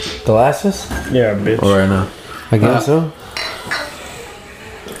Glasses? Yeah, bitch. All right now. I guess so.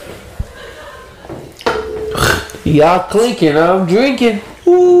 Y'all clinking, I'm drinking.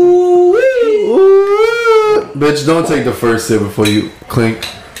 Ooh, bitch, don't take the first sip before you clink.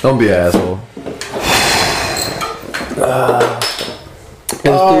 Don't be an asshole.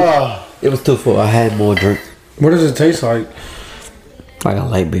 It was too full. I had more drink. What does it taste like? Like a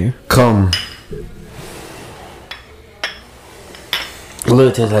light beer. Come. A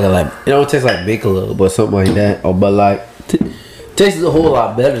little tastes like a light. It don't taste like Michelob but something like that. Or Bud Light. Tastes a whole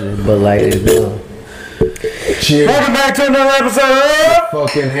lot better than Bud Light. Cheers. Welcome back to another episode.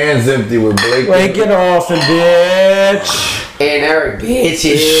 Fucking hands empty with Blake. Blake and Austin, bitch. And Eric,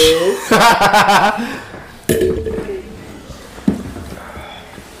 bitches.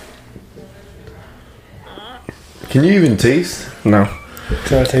 Can you even taste? No.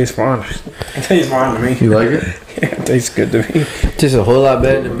 That tastes fine. It tastes fine to me. You like it? Yeah, it tastes good to me. Tastes a whole lot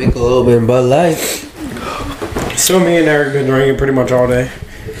better than Michelob and Bud Light. So me and Eric been drinking pretty much all day.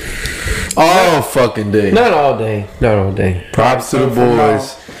 All fucking day. Not all day. Not all day. Props to the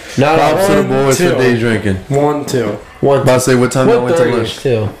boys. Not all Props to the day. boys for day drinking. 1, 2. One. About to say what time I went to 1:30 lunch.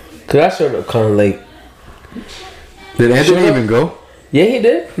 still. Cause I showed up kind of late. Did Anthony even go? Yeah, he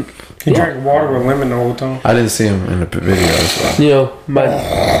did. He drank water with lemon the whole time. I didn't see him in the video. So. You know,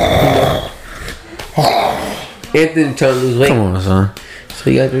 Anthony trying to lose weight. Come on, son. So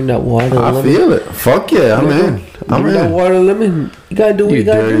you gotta drink that water. I lemon. feel it. Fuck yeah, I'm in. I'm Drink that in. water lemon. You gotta do what you, You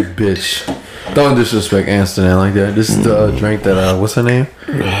gotta dirty do. bitch. Don't disrespect Amsterdam like that. This is the drink that, what's her name?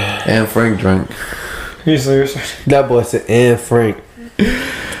 Anne Frank drank. You serious? That boy said, and Frank.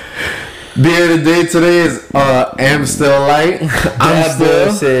 Beer of the day today is Am Still Light. That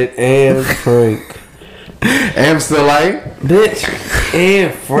boy said, and Frank. Am Still Light. Bitch,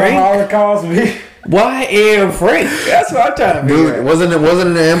 and Frank? Holocaust me. Why and Frank? That's what I'm trying to figure Dude, out. wasn't it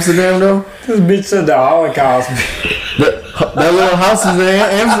in Amsterdam though? This bitch said the Holocaust me. That little house is in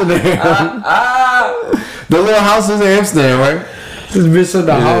Amsterdam. The little house is in Amsterdam, right? This bitch said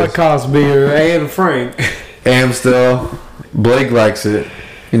the It is. Holocaust beer and Frank. Amstel. Blake likes it.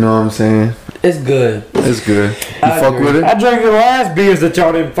 You know what I'm saying? It's good. It's good. You I fuck agree. with it? I drank the last beers that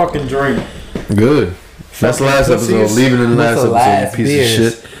y'all didn't fucking drink. Good. That's the last pussies. episode. Leaving in the last What's the episode, last you piece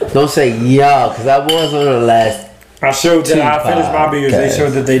beers? of shit. Don't say y'all, because I was on the last. I showed that I finished my beers. They Podcast. showed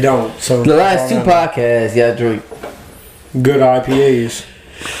that they don't. So The last two podcasts, y'all drink. good IPAs.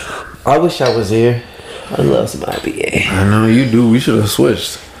 I wish I was here. I love some IPA. I know you do. We should have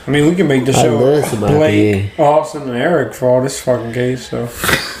switched. I mean, we can make the I show love some Blake, Austin, and Eric for all this fucking case. So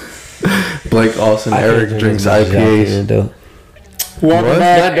Blake Austin, I can't Eric drink drinks as much as y'all IPAs. can, though. welcome What?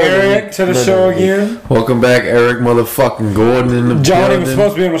 back, Not done Eric, with to the me. show Not done again. Welcome back, Eric motherfucking Gordon in the John building. was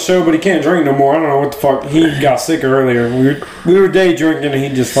supposed to be on the show, but he can't drink no more. I don't know what the fuck. He got sick earlier. We were day drinking, and he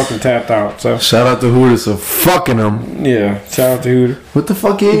just fucking tapped out. So Shout out to Hooters for fucking him. yeah, shout out to Hooter. What the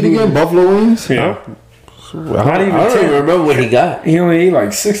fuck you ate again? Buffalo wings? Yeah, not even I don't 10. even remember what he got. He only ate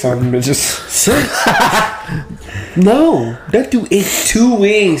like 6 of them bitches. No, that dude ate 2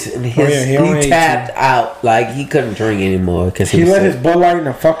 wings and he only ate he tapped out. Like he couldn't drink anymore because He let his Bud Light in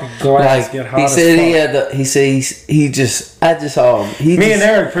a fucking glass like get hot he as said fuck. he had the, he said he just I just saw him. He Me just,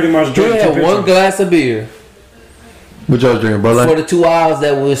 and Eric pretty much he drank had 2 one pitchers. glass of beer What y'all drinking, Bud for Light? the 2 hours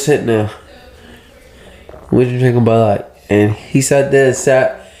that we were sitting there. We were drinking Bud Light, and he sat there,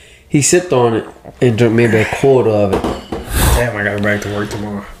 he sipped on it and drank maybe a quarter of it. Damn, I gotta go back to work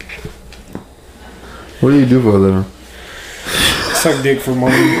tomorrow. What do you do for a living? Suck dick for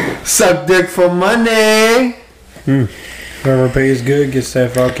money. Suck dick for money. Whoever pays good gets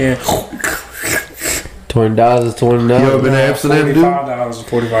that fucking. $20 is $20. You ever been to Amsterdam, dude? $45 is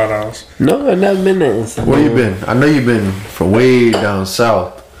 $45. No, I've never been there. Where you been? I know you been from way down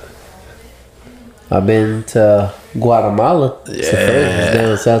south. I've been to Guatemala. It's the furthest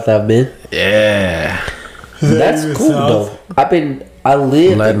down south I've been. Yeah. That's even cool south? though. I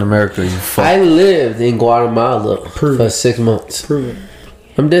lived Latin America, you fuck. I lived in Guatemala for 6 months. Prove it.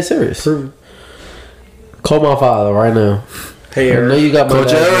 I'm dead serious. Prove it. Call my father right now. Hey, I know Eric. you got my Coach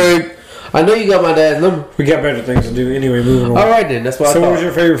dad's number. Eric. I know you got my dad's number. We got better things to do. Anyway, moving on. All right then. That's what I So, what was thought.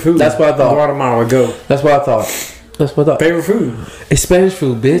 your favorite food? That's what I thought. Guatemala, go. That's what I thought. That's what I thought. Favorite food? It's Spanish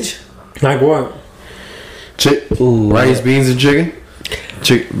food, bitch. Like what? Ooh, Rice, beans, and chicken?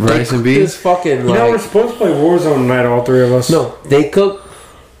 Rice and It's beans? fucking You know, we're like supposed to play Warzone tonight, all 3 of us. no. They cook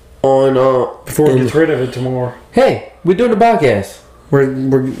on Before we in- get rid of it tomorrow. Hey, we're doing the podcast. They're getting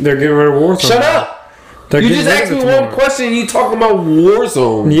rid of Warzone. Shut up. They're You getting just rid asked of me it one tomorrow. question and you talking about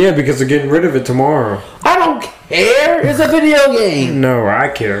Warzone. Yeah, because they're getting rid of it tomorrow. I don't care. It's a video game. No, I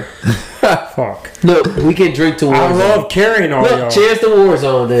care. Fuck. Look, we can drink to Warzone. I love carrying all y'all. Look, cheers to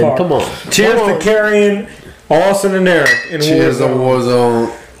Warzone then. Fuck. Come on. Cheers Come to on. carrying Austin and Eric in Cheers to Warzone.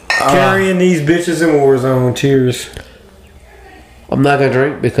 Warzone. Carrying these bitches in Warzone. Cheers. I'm not gonna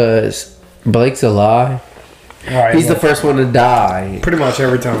drink because Blake's alive. All right, He's the well, first one to die. pretty much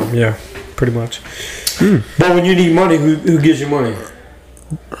every time. Yeah, pretty much. But when you need money, who gives you money?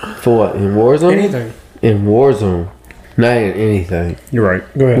 For what? In Warzone? Anything. In Warzone. Not in anything. You're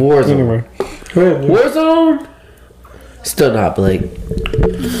right. Go ahead. Warzone. Anyway. Go ahead. Warzone? Still not Blake.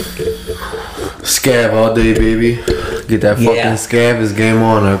 Scav all day, baby. Get that fucking Yeah. scav. Is game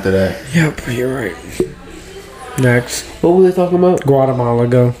on after that. Yep, you're right. Next. What were they talking about? Guatemala,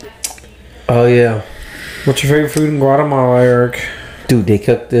 go. Oh, yeah. What's your favorite food in Guatemala, Eric? Dude, they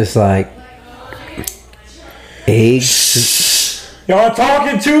cooked this like eggs. Y'all are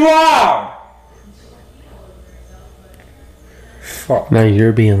talking too loud! Fuck. Now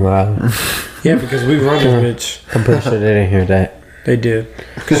you're being loud. Yeah, because we run this bitch. I'm pretty sure they didn't hear that. They did.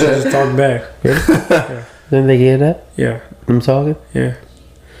 Because I just talked back. Didn't they hear that? Yeah, I'm talking? yeah.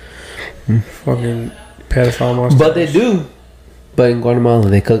 Fucking pedophile monster. But they do. But in Guatemala,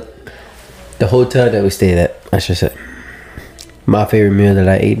 they cook the hotel that we stayed at, I should say. My favorite meal that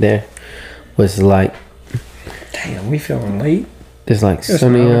I ate there was like, Damn, we feeling late? it's like It's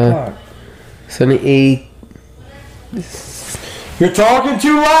sunny, 9 o'clock. sunny egg, You're talking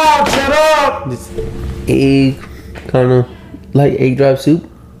too loud! Shut up! egg, kind of like egg drop soup.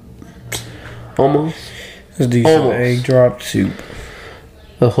 Almost. It's decent. Almost. Egg drop soup.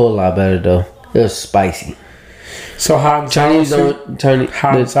 A whole lot better though. It was spicy. So hot and sour Chinese soup. don't, Chinese,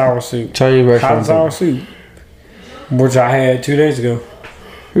 Hot and the sour soup. Chinese Hot and restaurant. sour soup. Which I had 2 days ago.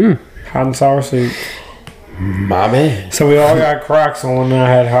 Hot and sour soup. My man. So we all got Crocs on, and I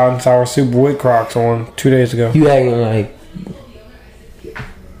had hot and sour soup with Crocs on 2 days ago. You acting like,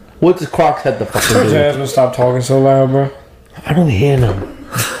 what does Crocs have to fucking do? Jasmine, stop talking so loud, bro. I don't hear them.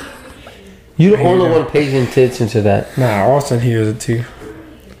 You the only one paying attention to that. Nah, Austin hears it too.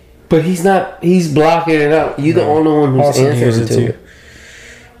 But he's not. He's blocking it out. You the only one who's Austin hears answering it to too. it.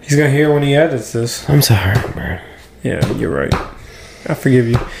 He's gonna hear when he edits this. I'm sorry, bro. Yeah, you're right. I forgive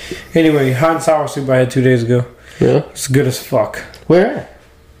you. Anyway, hot and sour soup I had 2 days ago. Yeah. It's good as fuck. Where at?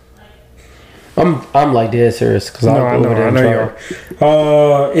 I'm like dead serious because No, I'll I go know, over there I and know try you it.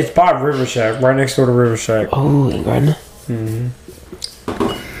 are. It's by River Shack, right next door to River Shack. Oh, in Gardner. I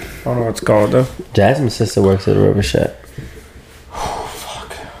don't know what it's called though. Jasmine's sister works at the River Shack.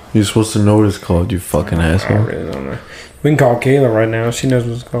 You're supposed to know what it's called, you fucking I asshole. really don't know. We can call Kayla right now. She knows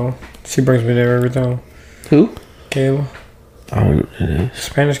what it's called. She brings me there every time. Who? Kayla. I don't know who it is.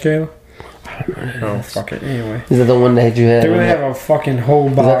 Spanish Kayla? Oh, fuck it. Anyway. Is that the one that you had? They on really here? have a fucking whole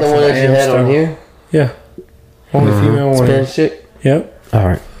Is box that the one of that you had on Amstel. here? Yeah. Only female one. Spanish chick? Yep. All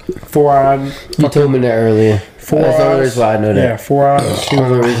right. 4-eyed. You told me that earlier. Four That's the only eyes. reason why I know Yeah, that. 4-eyed. She That's the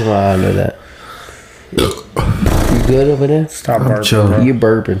only was reason why I know that. You good over there? Stop burping, chilling. bro. You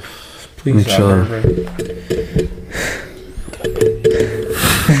burping. Please I'm stop chilling. burping.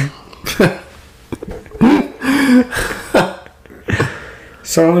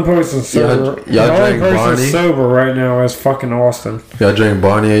 So only person sober. Y'all the only drank person Barney? sober right now is fucking Austin. Y'all drink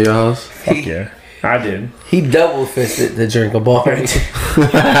Barney at your house? Fuck yeah. I did. He double fisted to drink a ball. I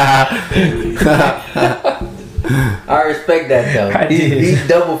respect that though. I did. He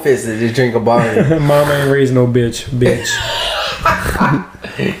double fisted to drink a Barney. Mom ain't raised no bitch.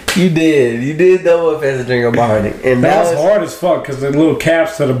 You did double fist to drink a Barney, and That that was was hard as fuck because the little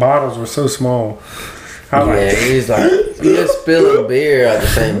caps to the bottles were so small. I was yeah. like, He's like you just spilling beer at the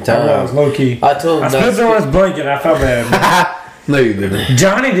same I was time. low key. I told him I not spilled to it on his blanket. I felt bad. No, you didn't.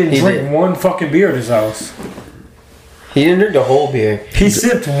 Johnny didn't He drink did. one fucking beer at his house. He didn't drink the whole beer. He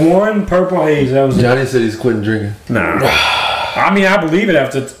sipped one purple haze. That was it. Johnny said he's quitting drinking. Nah. I mean, I believe it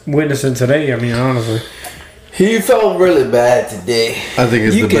after witnessing today. I mean, honestly. He felt really bad today. I think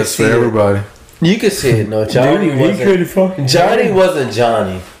it's You the can best for see it. everybody. You could see it. No, Johnny Dude, he wasn't. couldn't fucking. Johnny wasn't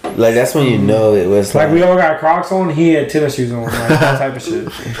Johnny. Like that's when you know it was Like like. we all got Crocs on. He had tennis shoes on. Like that type of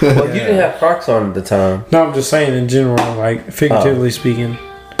shit. Well, you didn't have Crocs on at the time. No, I'm just saying in general, like figuratively speaking.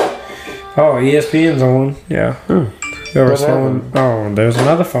 Oh, ESPN's on. Yeah. There was What phone. Oh, there's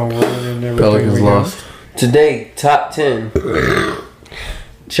another phone rolling in there. Pelicans lost. Today, top 10.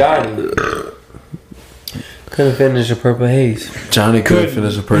 Johnny couldn't finish a purple haze. Johnny couldn't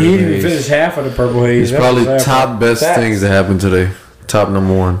finish a perfect He didn't even haze. finish half of the purple haze. It's That's probably what's happening. top best Facts. things that happened today. Top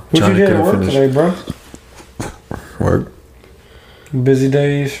number one. What Johnny you did at couldn't work finish. today, bro? Work. Busy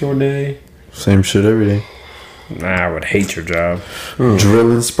day, short day. Same shit every day. Nah, I would hate your job.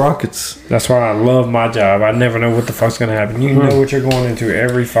 Drilling sprockets. That's why I love my job. I never know what the fuck's gonna happen. You know what you're going into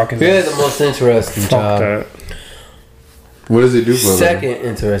every fucking day. You're the most interesting Fuck job. that. What does he do for a living? Second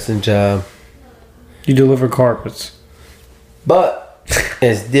interesting job. You deliver carpets. But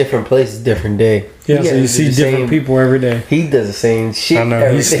it's different places, different day. Yeah, He so gotta you do see the different same- people every day. He does the same shit. I know.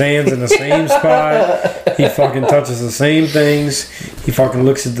 every He day. stands in the same spot. He fucking touches the same things. He fucking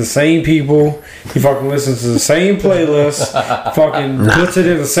looks at the same people. He fucking listens to the same playlist. Fucking puts it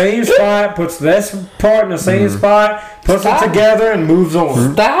in the same spot. Puts this part in the same spot. Puts Stop. it together and moves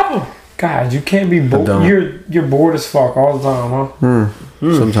on. Stop him. God, you can't be bored. don't. You're bored as fuck all the time, huh?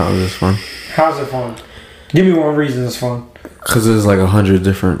 Sometimes it's fun. How's it fun? Give me one reason it's fun. Because there's like 100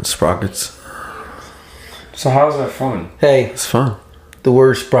 different sprockets. So how's that fun? Hey, It's fun. the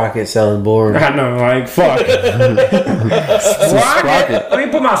word sprocket sounds boring. I know, like fuck. Sprocket. Let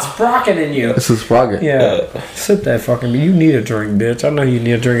me put my sprocket in you. It's a sprocket. Yeah, sip that fucking. You need a drink, bitch. I know you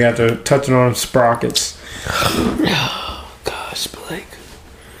need a drink after touching on them sprockets. Gosh, Blake.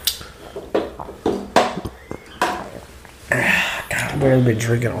 God, I've been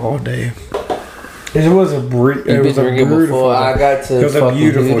drinking all day. It was a You've been drinking before I got to It was a fucking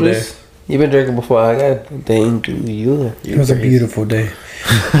beautiful Hooters? You've been drinking before I got thing to you. It was a beautiful day.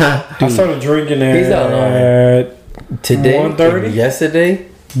 I started drinking He's not lying. at Today, 1:30? and yesterday,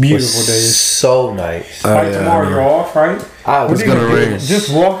 beautiful was days. so nice. Oh, Like yeah, tomorrow I know. you're off, right? I What was do you gonna do? rain. Just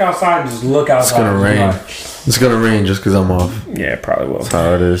walk outside and just look outside. It's gonna rain. It's gonna rain just because I'm off. Yeah, it probably will. That's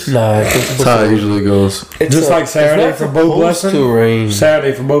how it is. Nah, it's That's supposed how it to, usually goes. it's Just like Saturday it's for not boat supposed blessing. to rain.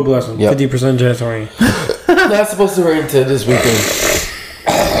 Saturday for boat blessing. Yep. 50% chance of rain. Not supposed to rain until this weekend.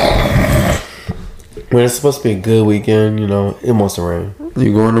 When it's supposed to be a good weekend, you know, it wants to rain.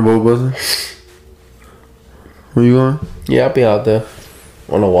 You going to boat buzzing? Where you going? Yeah, I'll be out there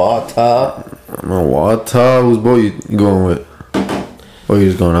on the water. No, water. Whose boat you going with? Or you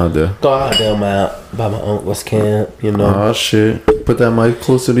just going out there? Go out there by my uncle's camp, you know. Oh shit! Put that mic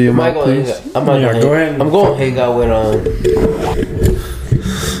closer to your I might mouth, go hang please. out- I might Yeah, go go hang- ahead and- I'm going to hang out with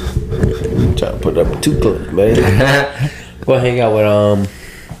try to put up 2 clips, man. Go hang out with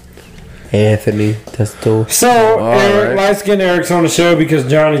Anthony. That's the So, All Eric, right. light skin Eric's on the show because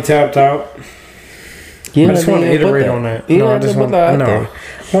Johnny tapped out. You I just want to iterate on that. You No, I just just want that. I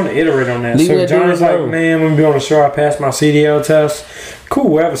want to iterate on that. Leave So that Johnny's dude like, alone. man, I'm gonna be on the show. I passed my CDL test.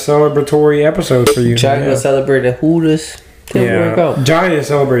 Cool, we have a celebratory episode for you. Try to go celebrate the Hooters. Didn't work Yeah, out. Johnny didn't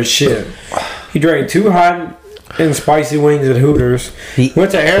celebrate shit. He drank 2 hot and spicy wings at Hooters. He-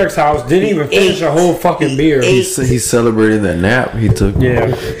 Went to Eric's house. Didn't even finish ate. a whole fucking beer. He celebrated that nap he took. Yeah,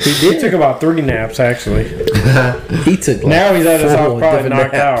 he took about 3 naps actually. He took like Now he's at his 4 house, probably different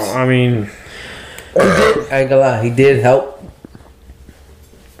knocked naps. out. I mean, I ain't gonna lie, he did help.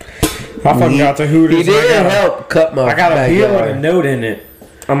 I fucking got to Hooters. He and I did got a- help cut my I got a beer with a backyard. note in it.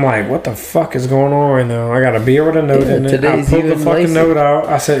 I'm like, what the fuck is going on right now? I got a beer with a note Yeah, in it. I today's pulled the even fucking Lacey. note out.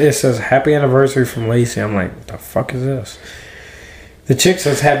 I said, it says happy anniversary from Lacey. I'm like, what the fuck is this? The chick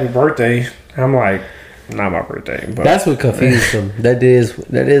says happy birthday. I'm like, not my birthday. But That's what confused him. That is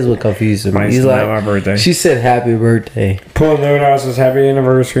what confused him. Mine's He's not like, my birthday. she said happy birthday. pull the note out, says happy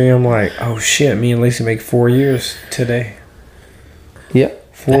anniversary. I'm like, oh shit, me and Lacey make 4 years today.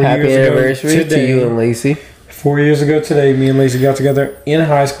 Yep. 4 happy years ago anniversary to today. you and Lacey. 4 years ago today, me and Lacey got together in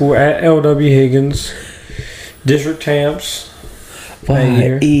high school at L.W. Higgins. District Champs. That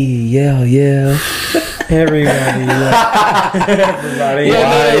year. Yeah. Everybody. Everybody. Yeah,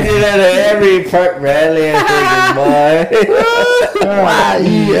 no, they do that at every park rally and freaking boy.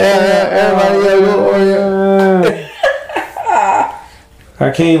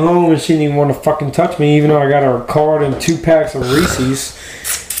 I came home and she didn't even want to fucking touch me, even though I got her card and 2 packs of Reese's.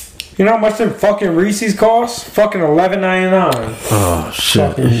 You know how much them fucking Reese's cost? Fucking $11.99. Oh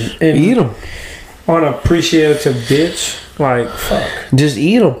shit! Fucking Eat them. unappreciative bitch. Like, fuck. Just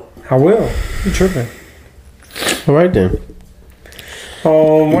eat them. I will. You tripping. All right then.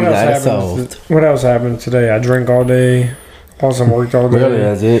 What You else got it happened? solved. What else happened today? I drank all day. Also worked all day. Really,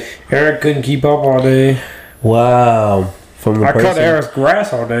 that's it. Eric couldn't keep up all day. Wow. From the I cut person, Eric's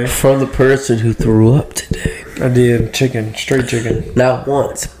grass all day. from the person who threw up today. I did chicken, straight chicken. Not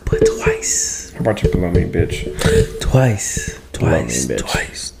once, but twice. How about you below me, bitch? Twice. Twice, bitch.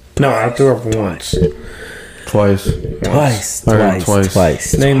 Twice. No, I threw up once. Twice. Twice. I heard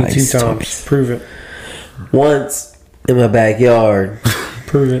Twice. Name it 2 twice, times. twice. Prove it. Once in my backyard.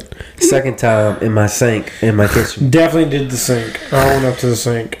 Prove it. Second time in my sink in my kitchen. Definitely did the sink. I went up to the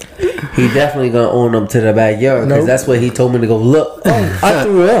sink. He definitely gonna own up to the backyard because Nope. that's what he told me to go look. Oh, I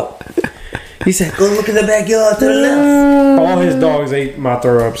threw up. He said, "Go look in the backyard to the left." All his dogs ate my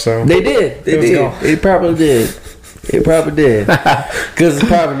throw up, so They did. They It was did. gone. They probably did. It probably did. Because it's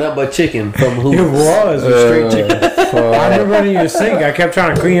probably nothing but chicken from who? it was straight chicken. I remember it in your sink. I kept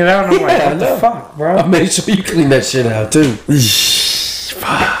trying to clean it out, and I'm like, Yeah, I what the know. fuck, bro? I made sure you clean that shit out too.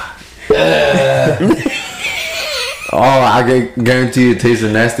 Oh, I guarantee you it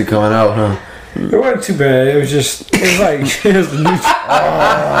tasted nasty coming out, huh? It wasn't too bad. It was like, it was the new.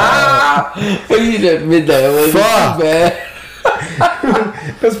 But you didn't admit that. It wasn't Fuck. too bad.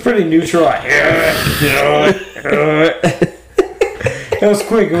 It was pretty neutral. Like, it was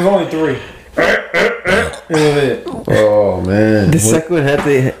quick. It was only 3. It was it. Oh man. The second one had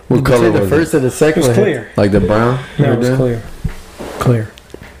to. What color the was first and the It second was one had- clear. Like the brown? No, it was clear. Clear.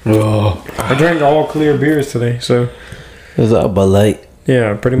 Oh. I drank all clear beers today, so It was all Bud Light.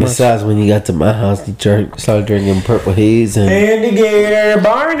 yeah, pretty much. Besides, when you got to my house, you started drinking Purple Haze and And the Gator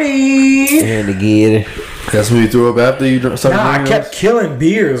Barney. the Gator. That's when you threw up after you started Nah, I drinking kept killing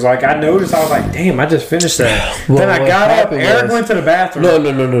beers. Like I noticed, I was like, "Damn, I just finished that." Well, then I what got up. happened Eric was- went to the bathroom.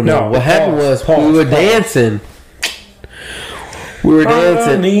 No. No, What happened was pause, we were pause. dancing. We were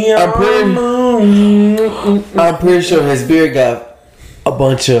dancing. I'm pretty sure his beer got a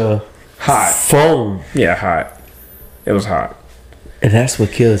bunch of Hot. foam, Yeah, hot. It was hot. and that's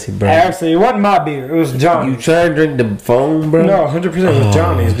what kills you, bro. Actually, it wasn't my beer. It was You Johnny's. try and drink the foam, bro? No, 100% it was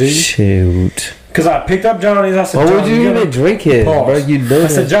Johnny's, dude. Shoot. Because I picked up Johnny's. I said, Why would Johnny, you gonna- even drink it, Pause. bro? You know I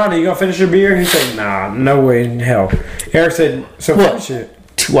said, that. Johnny, you gonna finish your beer? He said, nah, no way in hell. Eric said, so What? finish it.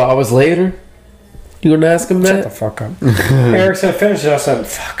 2 hours later, you gonna ask him Shut the that? fuck up. Eric said, finish it. I said,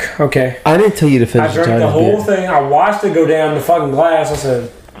 fuck, okay. I didn't tell you to I finish drank Johnny's the whole beer. thing. I watched it go down the fucking glass. I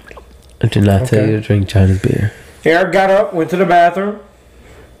said, I did not tell Okay. you to drink Johnny's beer. Eric got up, went to the bathroom.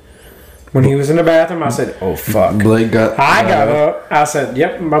 When he was in the bathroom, I said, oh, fuck. Blake got. I got up. I said,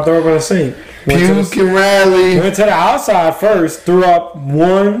 yep, I'm about to throw up in the sink. Went to the- Puke and rally. Went to the outside first, threw up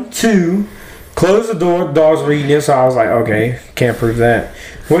 1, 2, closed the door, dogs were eating it, so I was like, okay, can't prove that.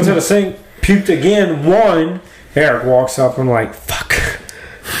 Went to the sink, puked again, 1. Eric walks up, I'm like, fuck.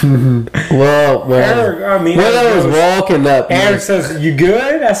 Well, Eric, I mean, when I was Eric walking up, Eric says, you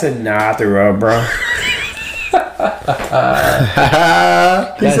good? I said, nah, I threw up, bro. He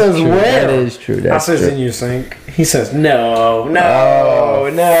that's says, true. where? That is true. I That's says, true. in your sink. He says, no.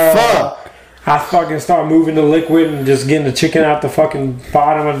 Fuck. I fucking start moving the liquid and just getting the chicken out the fucking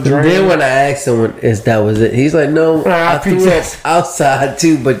bottom of the drain. Then when I asked him if that was it, he's like, "No, I threw up yes. outside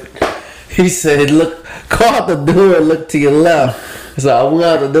too." But he said, "Look, go out the door and look to your left." So I went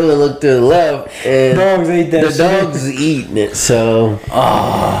out the door and looked to the left, and Dogs ate that the shit. dogs is eating it. So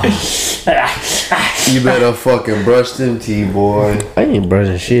You better fucking brush them teeth, boy. I ain't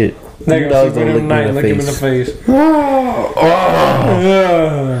brushing shit. They're Them gonna sleep with him tonight and look him in the face.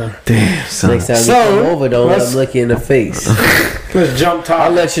 Damn, son. Next time So, you come over, don't let let's- them look you in the face. Let's jump top.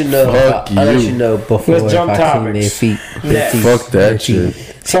 I'll let you know. Fuck I'll let you. you know before Let's if jump I clean their topics. feet. Their Next. feet. Fuck Their that feet.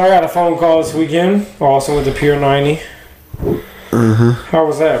 shit. So I got a phone call this weekend. Also with the Pure 90. How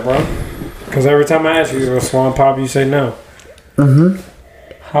was that, bro? Because every time I ask you to a Swan Pop, you say no.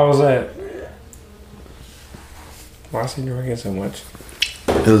 How was that? Why is he drinking so much?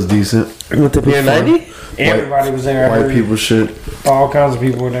 It was decent. With the Pier 90? Everybody was there. I White heard people shit. all kinds of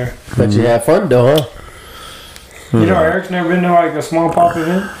people were there. But you had fun though, huh? You know, Eric's never been to like a small pop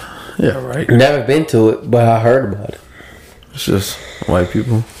event. Yeah, right. Never been to it, but I heard about it. It's just white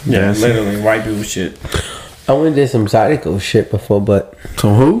people. Yeah, dancing. literally white people shit. I went and did some Zydeco shit before, but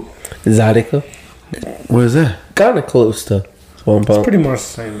So who? Zydeco What is that? kind of close to Swamp Pump. Pretty much the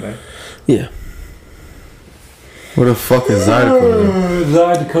same thing. Yeah, What the fuck is Zydeco?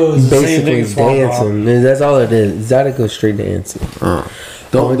 Zydeco is the same thing basically as Swamp Pop. dancing. That's all it is. Zydeco straight dancing.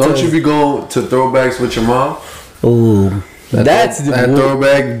 Don't you be going to throwbacks with your mom? Ooh, that's that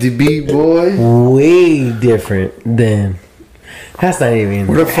throwback DB boy. way different than. That's not even.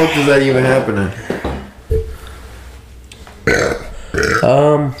 Where the fuck is that even happening?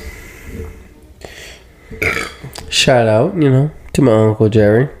 Shout out, to my uncle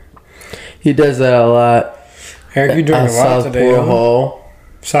Jerry. He does that a lot. Eric, you doing At a lot today. Southport Huh? Hall.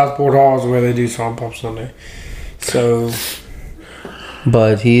 Southport Hall is where they do Swamp Pop Sunday. So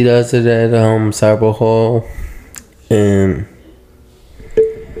But he does it at Cyber Hall, and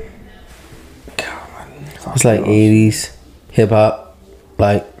it's like 80s hip hop,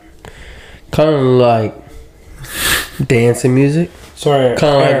 like kind of like dancing music, sorry,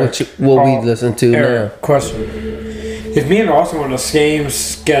 kind of like Eric, what we listen to Eric, question: if me and Austin were on the same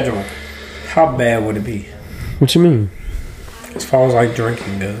schedule, how bad would it be now. What you mean? as far as like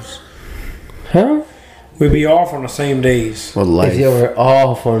drinking goes? Huh? We'd be off on the same days. What life? If you were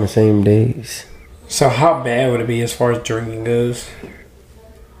off on the same days. So how bad would it be as far as drinking goes?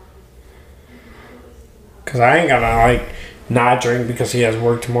 Because I ain't gonna like not drink because he has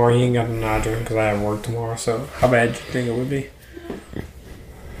work tomorrow. He ain't gonna not drink because I have work tomorrow. So how bad do you think it would be?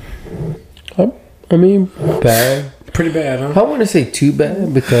 I mean, bad. Pretty bad, huh? I wouldn't say too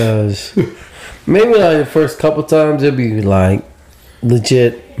bad because maybe like the first couple times it'd be like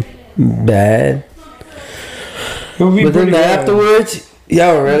legit bad. It would be But then pretty bad. afterwards,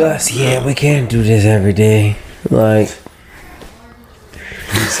 y'all would realize, yeah, we can't do this every day. Like,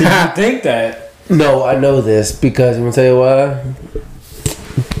 See, you think that? no, I know this because I'm gonna tell you why.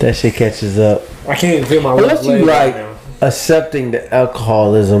 That shit catches up. I can't even feel my Unless left you leg right like now. accepting the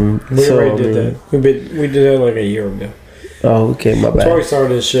alcoholism. We So, already I did mean- that. We did that like a year ago. Oh, okay, my That's why we bad.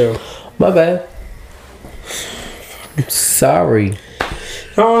 started this show. My bad. Sorry.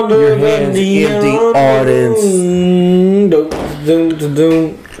 Under Your the hands neon empty, audience. moon. Dun, dun, dun, dun,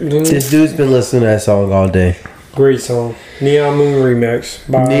 dun. This dude's been listening to that song all day. Great song. Neon Moon remix.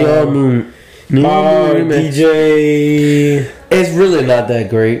 By, Neon Moon. Neon by Moon remix. DJ. It's really not that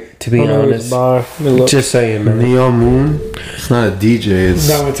great, to be honest. By, Just saying, man. Neon Moon. It's not a DJ. It's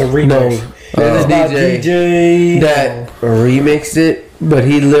no, it's a remix. No, It's there's a by DJ DJ. that remixed it, but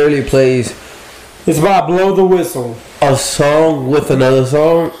he literally plays It's by Blow the Whistle. a song with another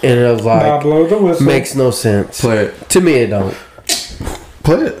song, and it was By like Blow the Whistle. makes no sense. play it. To me, it don't.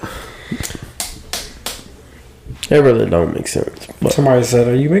 Play it. It really don't make sense. But Somebody said,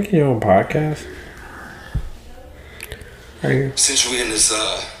 "Are you making your own podcast?" Right here. Since we in this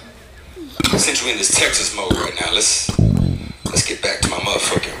Texas mode right now, let's get back to my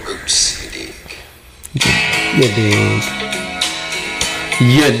motherfucking roots. You dig? you dig.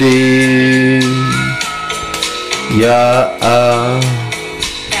 Yeah, dude. Yeah,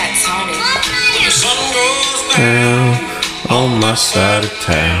 That's Tony. When the sun goes down. on my side of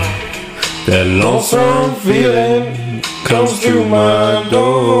town. That lonesome feeling comes through my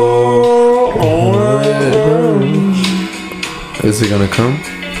door. Is it gonna come?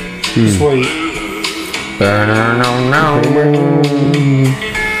 Just wait.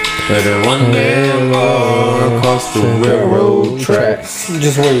 Better one day more across the railroad tracks.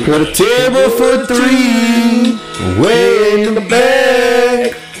 Just wait. Got a table for three, way in the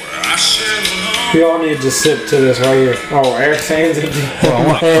back. We all need to sip to this right here. Oh, Eric's hands empty. I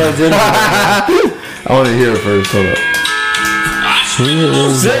want to hear it first. Hold up.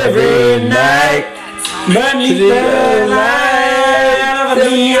 Every night. Beneath the light of the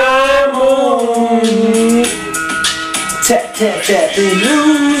neon moon. Tap, tap, tap, and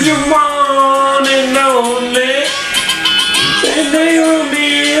lose your one and only. And they will be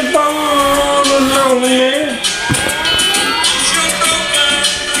born lonely.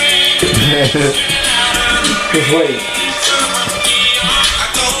 Just wait.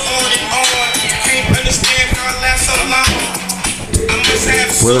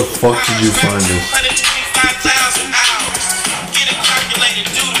 Where the fuck did you find this?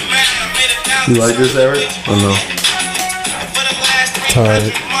 You like this, Eric? Or no?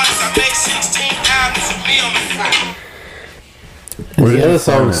 Tired. Where The did other you find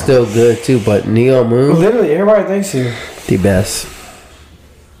song's that? still good too, but Neon Moon, Literally, everybody thinks you. the best.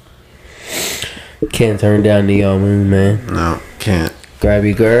 Can't turn down Neon Moon, man. No, can't. Grab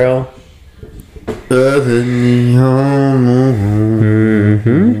your girl. The neon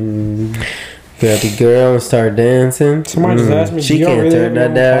moon. Grab your girl and start dancing. Somebody just asked me, She do y'all can't really turn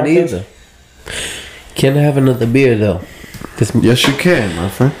have that your own down podcast? either. Can't have another beer though. Cause Yes, you can, my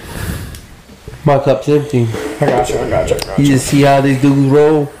friend. my cup's empty. I got you. You just see how these dudes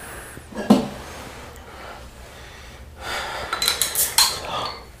roll.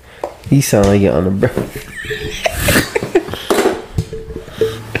 You sound like you're on the breath.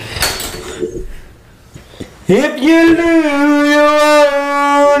 If you lose your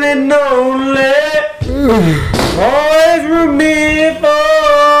one and only, always remember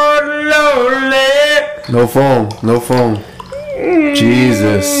lonely. No phone. No phone.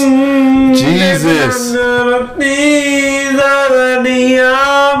 Jesus. Jesus.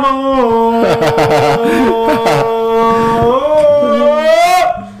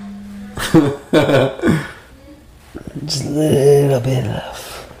 Just a little bit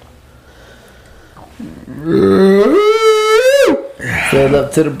left. Filled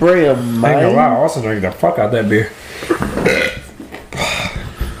up to the brim, I ain't gonna man. lie, I also drink the fuck out that beer.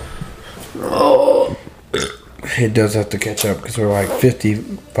 It does have to catch up because we're like 50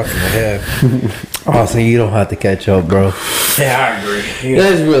 fucking ahead. Oh, so you don't have to catch up, bro. Yeah, I agree. Yeah.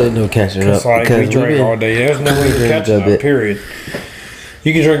 There's really no catching up It's like we because drink all day. There's no way to drink catch a up, bit. period.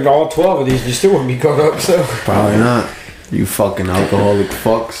 You can drink all 12 of these, you still wouldn't be caught up. So Probably not. You fucking alcoholic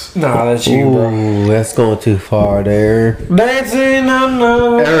fucks. nah, that's you, bro. Ooh, that's going too far there. Dancing on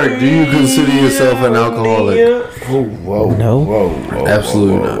the Eric, do you consider yourself an alcoholic? Oh, whoa, No. whoa,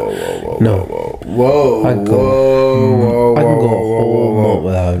 Absolutely not. No. whoa, I can go. I can go a whole month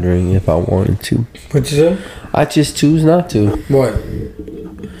without drinking if I wanted to. What you said? I just choose not to. What?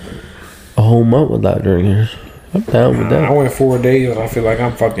 A whole month without drinking. I'm down with I that. went 4 days and I feel like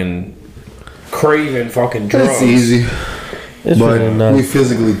I'm fucking craving fucking drugs. That's easy. It's But really we not.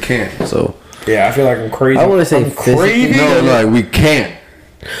 physically can't, so. Yeah, I feel like I'm crazy. I wouldn't say I'm physically. craving. No, like, we can't.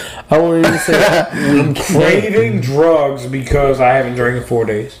 I wouldn't even say I'm craving drugs because I haven't drank in 4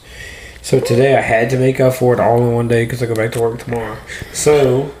 days. So today I had to make up for it all in one day because I go back to work tomorrow.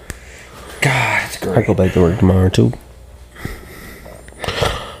 So, God, it's I great. go back to work tomorrow too.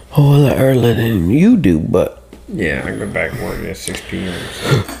 Oh, a lot earlier than you do, but Yeah, I go back to work at 6 p.m.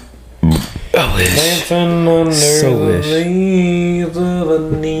 So. I wish. Dancing under So the wish. rays of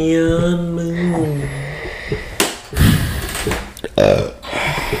a neon moon.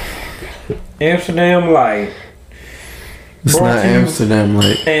 Amsterdam Light. It's Brought not to you- Amsterdam,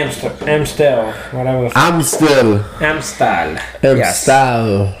 like. Amstel, whatever. I'm still. Amstel. M Yes.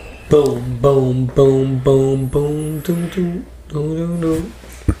 style. Boom, boom, boom, boom, boom, doom, doom, doom, doom, doom.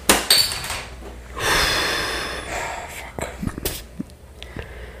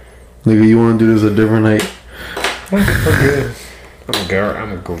 Nigga, you want to do this a different night? We're good.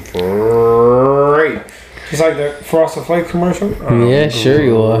 I'm a go great. Just like the Frosted Flakes commercial. Yeah, sure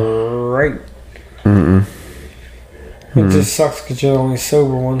you are. Great. It just sucks because you're the only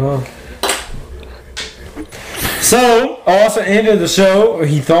sober one, huh? So, Austin ended the show. Or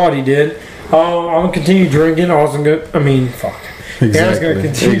he thought he did. I'm gonna continue drinking. Austin Aaron's gonna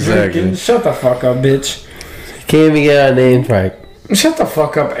continue drinking. Shut the fuck up, bitch. Can't even get our names right. Shut the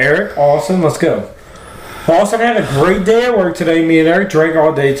fuck up, Eric. Austin, let's go. Austin had a great day at work today. Me and Eric drank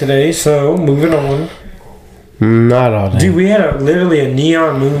all day today. So, moving on. Not all day. Dude, we had literally a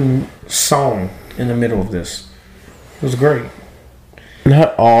Neon Moon song in the middle of this. It was great.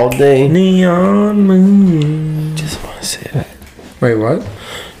 Not all day. Neon Moon. Just want to say that. Wait, what?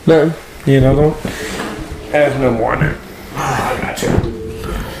 Nothing. You another one? There's no more now. I got you.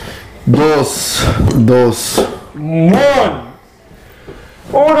 Dos. One.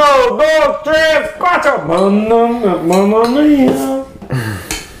 Uno, dos, tres, cuatro. Mamma mia.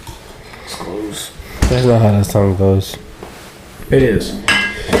 It's close. That's not how that song goes. It is.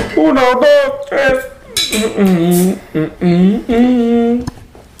 Uno, dos, tres.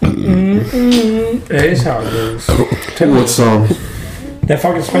 It is how it goes. What song? That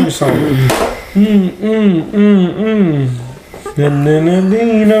fucking Spanish song.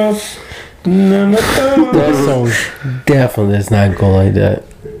 That song definitely does not go like that.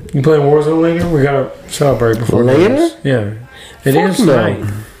 You playing Warzone later? We gotta celebrate before Later? this. Yeah. It Fuck is no.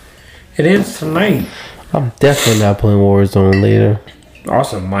 tonight. It is tonight. I'm definitely not playing Warzone later.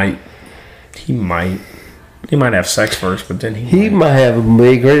 Austin might. He might. He might have sex first, but then He might. might have a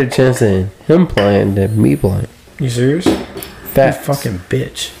way greater chance than him playing than me playing. You serious? Fat That fucking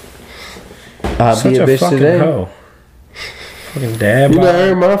bitch. I'll Such be a a bitch fucking today. hoe. Fucking dad You not bod.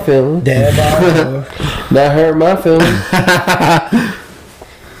 hurt my feelings. Dad bod. Not hurt my feelings.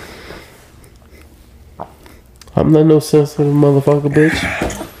 I'm not no sensitive motherfucker,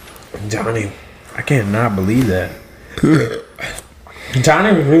 bitch. Johnny, I cannot believe that.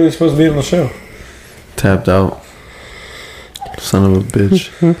 Johnny was really supposed to be on the show. Tapped out. Son of a bitch.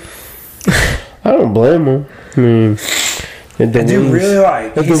 I don't blame him. I mean, if the That dude wings, really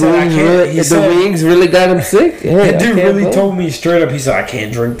like. if He the said, I wings can't. really, He if the said, wings really got him sick, hey, that I dude can't really blame told me straight up. He said, I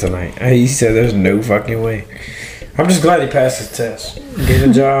can't drink tonight. He said, there's no fucking way. I'm just glad he passed his test. Get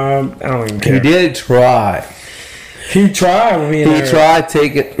a job. I don't even him. care. He did try. He tried with me. He tried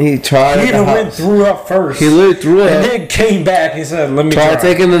taking. He tried. He at the even went house. through up first. He literally threw and up. then came back. He said, "Let me Tried try."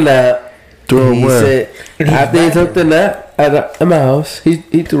 taking a nap. Throw He where? said after he took the nap at my house, he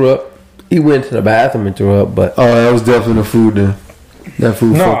threw up. He went to the bathroom and threw up. But Oh, that was definitely the food then. That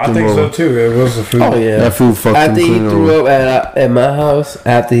food No, fucked I him think over. so too. It was the food. oh yeah, That food fucked him after he clean threw over. up at my house,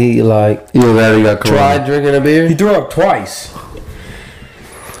 after he like Either that or he got corona. tried drinking a beer. He threw up twice.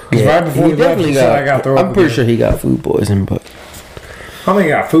 'Cause Yeah, right before he left, he said, "I got throw up." I'm pretty again." sure he got food poisoning, but I think he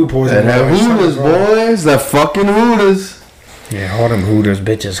got food poisoning. That Hooters, boys. That fucking Hooters. Yeah, all them Hooters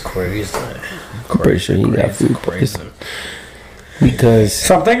bitches crazy. I'm pretty sure he got food poisoning because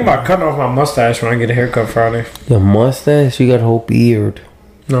So I'm thinking about cutting off my mustache when I get a haircut Friday. the mustache, you got a whole beard.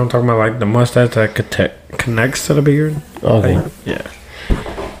 No, I'm talking about like the mustache that connects to the beard. Okay, Yeah.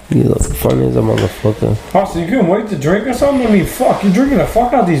 You look funny as a motherfucker. Austin, you couldn't wait to drink or something? I mean, fuck, you're drinking the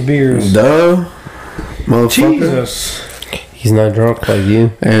fuck out these beers. Duh. Motherfucker. Jesus. He's not drunk like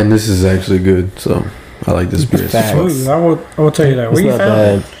you. And this is actually good, so I like this beer. Facts. Ooh, I will tell you that. It's Where you not found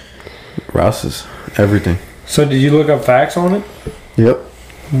bad. it? Rouse's. Everything. So did you look up facts on it? Yep.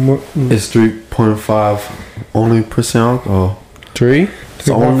 It's 3.5 only percent alcohol. 3? It's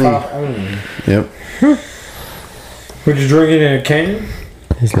only. Yep. Would you drink it in a can?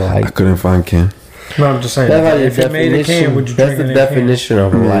 It's not I like couldn't find can. No, I'm just saying. that's like If the you made a can, would you definition. That's drink the it in a can? definition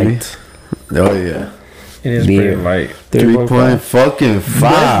of a Maybe. light. Oh yeah. It is Beer. pretty light. 3.5.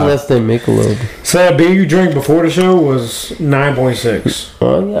 That's less than Michelob. So that beer you drank before the show was 9.6.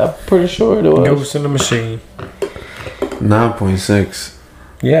 Oh yeah, I'm pretty sure it was. Ghost in the machine. 9.6.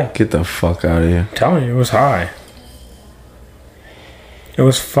 Yeah, Get the fuck out of here. I'm telling you, it was high. It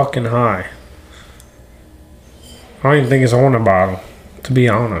was fucking high. I don't even think it's on the bottle, to be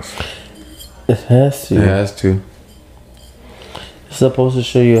honest. It has to. It has to. It's supposed to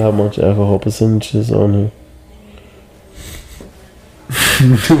show you how much alcohol percentage is on here.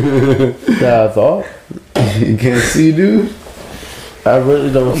 That I thought. You can't see, dude. I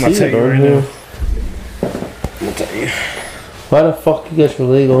really don't I'm gonna see tell it you on right here. now. I'll tell you. Why the fuck you got your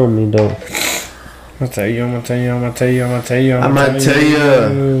leg on me though? I'm gonna tell you. I'm gonna tell you. I'm gonna tell you. I'm gonna tell you. I'm gonna tell you.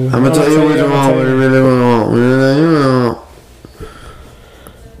 I'm gonna tell you what you want. What you really want. What you really want.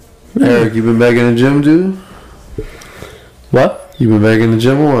 Eric, you been back in the gym, dude? What? You been back in the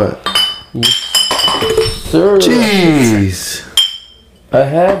gym or what? Sir. Jeez. I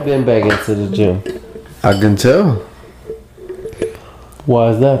have been back into the gym. I can tell. Why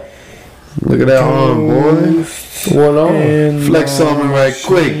is that? Look at that arm, boy. What's going on? Flex on me right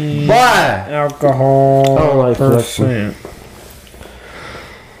quick. Why? Alcohol. I don't like percent.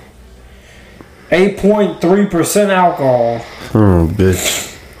 8.3% alcohol. Oh, bitch.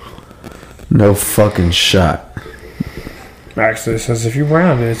 No fucking shot. Actually, it says if you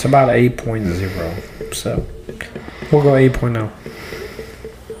round it, it's about 8.0. So we'll go 8.0.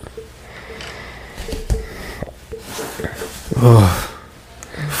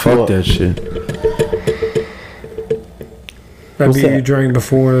 Fuck What? that shit. That What's beer you that? drank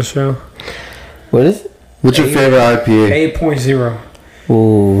before the show? What is it? What's your favorite IPA? 8.0.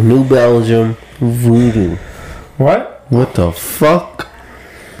 Ooh, New Belgium Voodoo. What? What the fuck?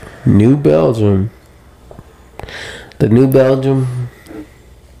 New Belgium. The New Belgium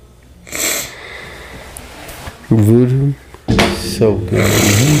Voodoo. So good.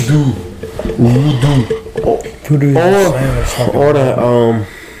 Voodoo. Or the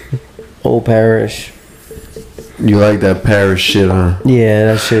Old Parish. You like that Paris shit, huh? Yeah,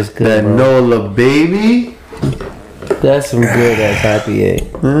 that shit's good. That bro. Nola baby? That's some good ass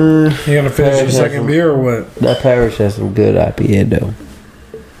IPA. You gonna finish your second beer or what? That Parish has some good IPA though.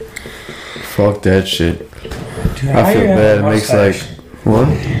 Fuck that shit. Dude, I feel bad. It makes like what?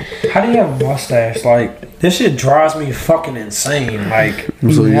 How do you have a mustache? Like this shit drives me fucking insane. Like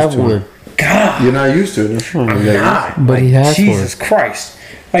I'm so He used have to one. it. God, You're not used to it. That's fine. I'm You got not. But Like, he has Jesus Christ.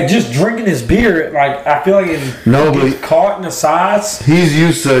 Like just drinking this beer, like I feel like it No, gets but- caught in the sides. He's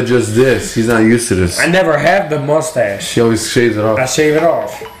used to just this. He's not used to this. I never have the mustache. He always shaves it I off. shave it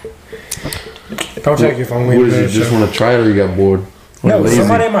off. Don't check your phone. What is it? Just want to try it or you got bored? Or No, lazy?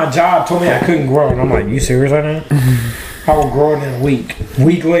 somebody at my job told me I couldn't grow, and I'm like, "You serious right now? I will grow it in a week."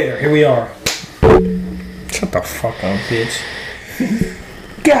 Week later, here we are. Shut the fuck up, bitch.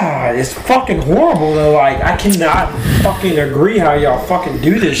 God, it's fucking horrible though. Like, I cannot fucking agree how y'all fucking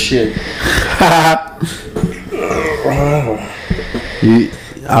do this shit.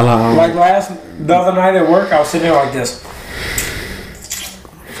 Like the other night at work, I was sitting there like this,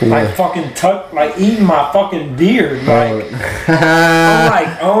 like fucking like eating my fucking beard. Like, I'm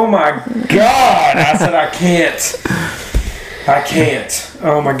like, oh my god! I said I can't.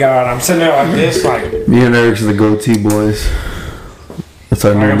 Oh my god! I'm sitting there like this, like Me and Eric's the goatee boys. That's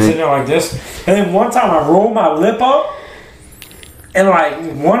our new I'm sitting name. there like this, and then one time I rolled my lip up, and like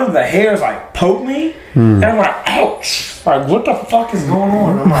one of the hairs like poked me, and I'm like, ouch! Like, what the fuck is going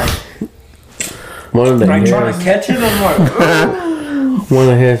on? I'm like, One of the trying hairs. to catch it. I'm like, One of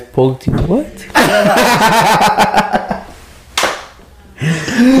the hairs poked you. What?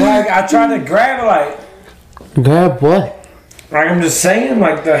 like I tried to grab it, Grab what? like I'm just saying,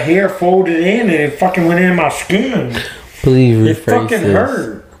 like the hair folded in and it fucking went in my skin. Please It rephrase fucking this.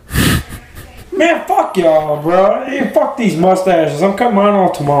 hurt. Man, fuck y'all, bro. Hey, fuck these mustaches. I'm cutting mine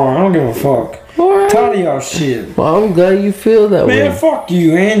off tomorrow. I don't give a fuck. Alright. Tired of y'all shit. Well, I'm glad you feel that Man, way. fuck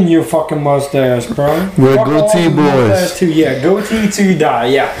you and your fucking mustache, bro. We're Fuck all goatee the boys. mustache Too. Yeah, goatee to die.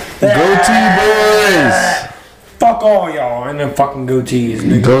 Yeah. Goatee boys. Fuck fuck all y'all and them fucking goatees,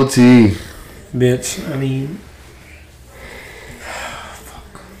 nigga. Goatee. Bitch. I mean,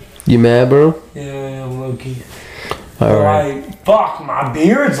 You mad, bro? yeah, I'm low-key. Alright. Like, fuck, my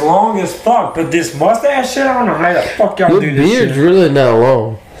beard's long as fuck, but this mustache shit, I don't know how the fuck y'all Your do this beard's shit. really not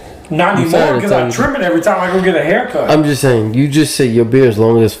long. Not I'm anymore, sorry to because tell I you. trim it every time I go get a haircut. I'm just saying, you just said your beard's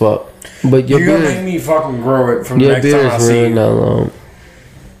long as fuck. But your You're gonna make beard, me fucking grow it from the your next time I beard's see really you. not long.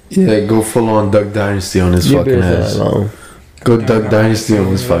 Yeah, go full on Duck Dynasty on his Your fucking beard's ass. not long. Go Duck Dynasty on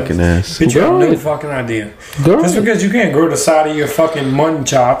his fucking ass. Bitch, you have Grow no it. fucking idea. Grow Just it. because you can't grow the side of your fucking mutton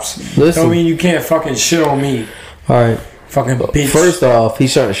chops, Listen. don't mean you can't fucking shit on me. Alright. Fucking bitch. First off,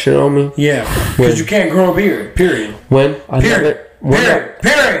 he's trying to shit on me. yeah, because you can't grow a beard. Period. When? I Period. never. When?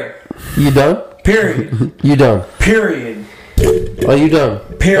 Period. You done? Period. You done? Period. Are you done?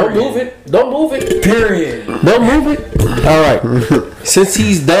 Period. Don't move it. Don't move it. Period. Don't move it. Alright. Since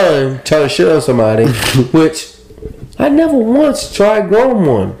he's done trying to shit on somebody, which I never once tried growing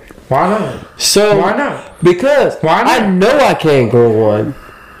one. Why not? So Why not? Because Why not? I know I can't grow one.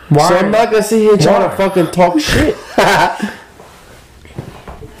 Why? So I'm not gonna sit here trying Why? to fucking talk shit.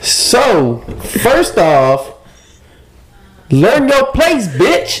 So, first off, learn your place,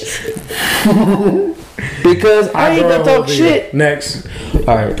 bitch. Because I ain't grow a gonna whole talk beard. shit. Next.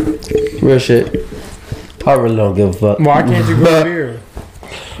 Alright, real shit. I really don't give a fuck. Why can't you grow a But beard?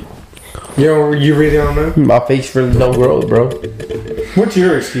 You really don't know? my face really don't grow, bro. What's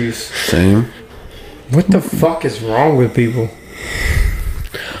your excuse? Same. What the fuck is wrong with people?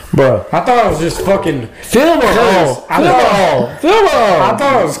 Bro, I thought I was just fucking. film it all. I Film it all. Film it all. I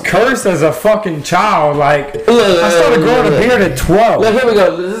thought I was cursed as a fucking child. Like, Look, I started look, growing a look. beard at 12. Look, here we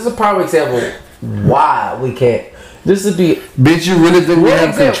go. This is a prime example why we can't. This would be Bitch, you really think we What have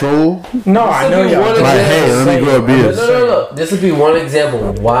example? control? No, I know y'all. One don't. Like, hey, let me grow a beard. No. This would be one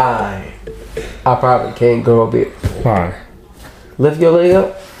example why I probably can't grow a beard. Why? Lift your leg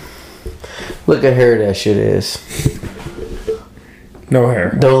up. Look at hair that shit is. No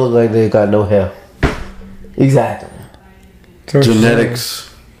hair. Don't look like they got no hair. Exactly.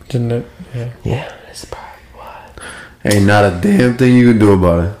 Genetics. Genetic. Yeah. Yeah, that's probably why. Ain't not a damn thing you can do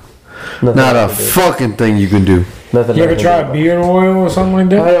about it. Nothing Not I a can do. fucking thing you can do. Nothing You I ever can tried do. beard oil or something like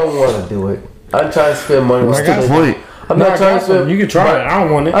I that? don't want to do it. I'm trying to spend money. What's on the got point? I'm No, not I trying got to some. spend. You can try it. I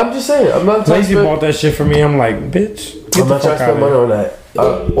don't want it. I'm just saying. I'm not trying to Lazy spend. bought that shit for me. I'm like, bitch, get I'm the not trying fuck to out spend money of on that.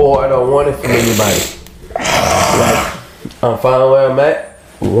 Or I don't want it from anybody. Like, I'm fine where I'm at.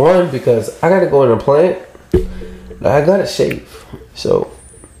 One, because I gotta go in a plant. I gotta shave. So,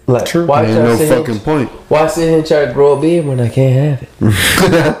 like, True. why Ain't try to no sit here- fucking point. Why sit here and try to grow a beard when I can't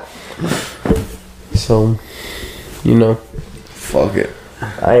have it? So, you know, Fuck it.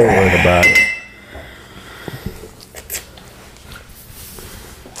 I ain't worried about it.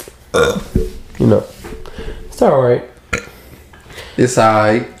 You know, it's alright. It's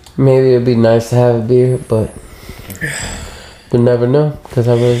alright. Maybe it'd be nice to have a beard, but we'll never know because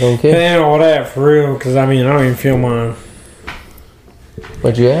I really don't it. care. Ain't all that for real, because I mean, I don't even feel mine.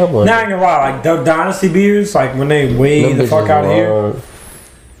 But you have one. Not gonna lie, like Duck Dynasty beards, like when they Them wave the fuck bitches out of here, long.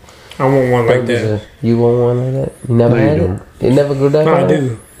 I want one like Them that. bitches- You want one like that? You never No, you had don't. it? It never grew that No, I far?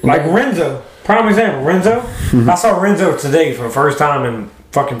 do. Like Renzo. Prime example, Renzo. I saw Renzo today for the first time in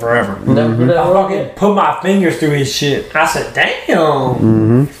fucking forever. Never grew that I long? fucking put my fingers through his shit. I said,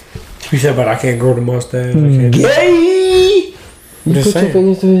 damn. He said, but I can't grow the mustache. I can't. Gay! You Just put saying. your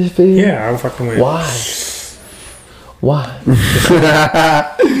fingers through his feet? Yeah, I'm fucking with. Why? Why?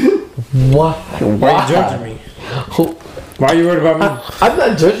 Why? Why you judging me? Who- Why you worried about me? I'm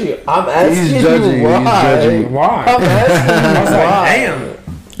not judging you. I'm asking He's judging you you. why. He's judging you. Why? I'm asking I you was why. like, damn,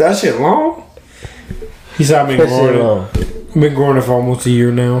 that shit long. He said I've been That shit growing it. long. Been growing it for almost a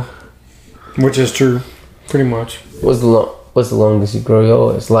year now, which is true, pretty much. What's the longest you grow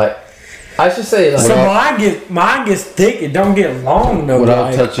yours? Like, I should say like So mine gets thick. It don't get long though. Without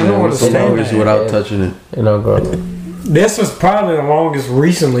like, touching I it. don't What's the understand longest that. without touching it? you know, grow. This was probably the longest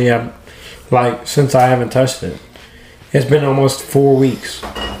recently. Like since I haven't touched it. It's been almost 4 weeks.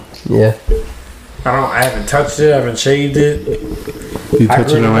 Yeah. I haven't touched it. I haven't shaved it. You I grew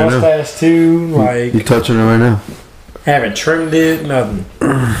touching it the right now? mustache too. Like You touching it right now? haven't trimmed it. Nothing.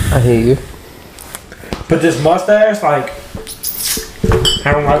 I hear you. But this mustache, like,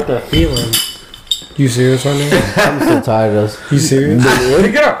 I don't like the feeling. You serious right now? I'm so tired of this. You serious?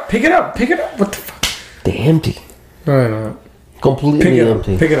 Pick it up. Pick it up. Pick it up. What the fuck? They're empty. No, they're not. Completely Pick it up.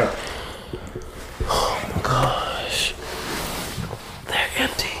 empty. Pick it up. Gosh. They're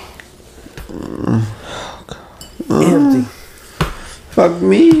empty. Empty. Fuck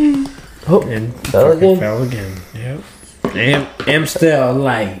me. Oh, And fell fucking again. fell again. Yep. Amstel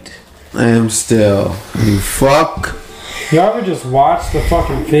Light. I am still. You fuck. You ever just watch the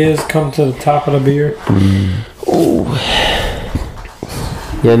fucking fizz come to the top of the beer? Ooh.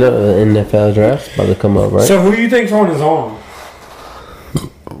 Yeah, no, the NFL draft's about to come up, right? So who do you think's on his arm?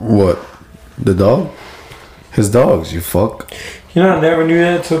 What? The dog? His dogs, you fuck. You know, I never knew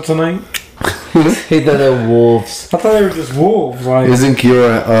that till tonight. He thought they were wolves. I thought they were just wolves. Like Isn't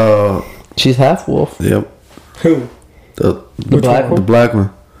Kiora, She's half wolf. yep. who? The black The one? black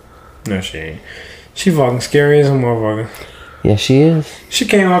one. No, she ain't. She fucking scary as a motherfucker. Yeah, she is. She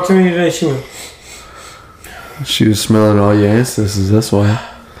came up to me today. She went, She was smelling all your ancestors, that's why.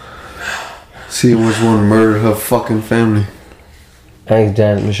 See which one murdered her fucking family. I asked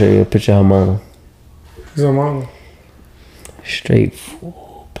Janet to show you a picture of her mama. "Who's her mama?" Straight.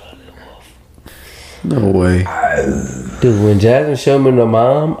 No way. Dude, when Jasmine showed me the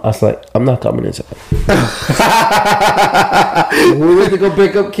mom, I was like, I'm not coming inside. When we went to go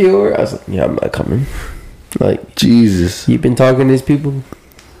pick up Kiora, I was like, yeah, I'm not coming. Like, Jesus. you been talking to these people?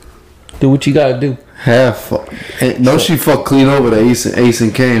 Do what you gotta do. Half. No, she fucked clean over the Ace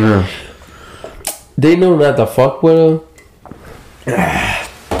and Kane, huh? They know not to fuck with her.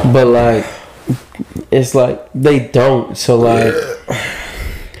 But, like, it's like, they don't. So, like,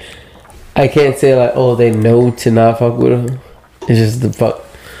 I can't say, like, oh, they know to not fuck with her. It's just the fuck.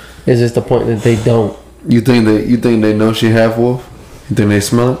 It's just the point that they don't. You think they know she half wolf? You think they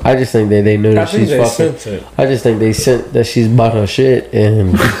smell it? I just think that they know I that think she's they fucking. sense it. I just think they sent that she's bought her shit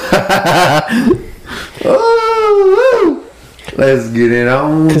and Oh, let's get it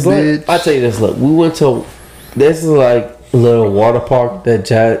on, cause bitch. like I tell you this, look, we went to this is like a little water park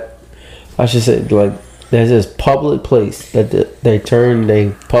that I should say like there's this public place that they turned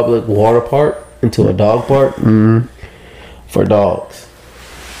a public water park into a dog park for dogs,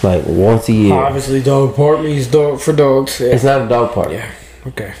 like once a year. Obviously, dog park means dog for dogs. Yeah. It's not a dog park. Yeah.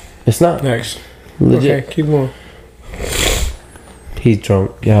 Okay. It's not Next. legit. Okay. Keep going. He's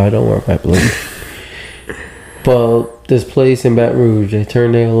drunk. Yeah, I don't worry about it. But this place in Baton Rouge, they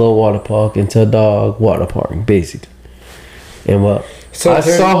turned their little water park into a dog water park, basically. And what? So I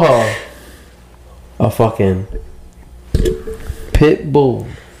saw her, a fucking pit bull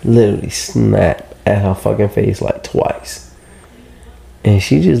literally snap at her fucking face like twice. And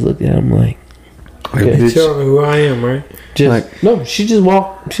she just looked at him like, Like, okay. bitch. tell me who I am, right? just, Like- no, she just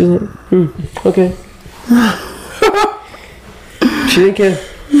walked. She was like, okay. She didn't care.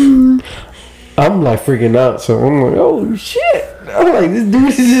 I'm like freaking out, so I'm like, oh shit! I'm like, this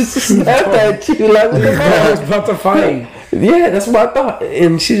dude just snapped at you like, what the I was fuck? about to fight. Yeah, that's what I thought.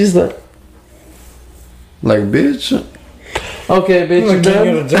 And she just like, Like, bitch. okay, bitch, you Like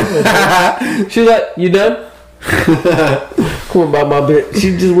king of done? the jungle. She's like, you done? Come about my bit.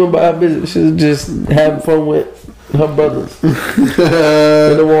 She just went by her business. She was just having fun with her brothers in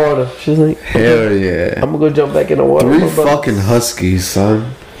the water. She's like, Hell yeah. I'm gonna go jump back in the water. 3 with my brothers. fucking huskies,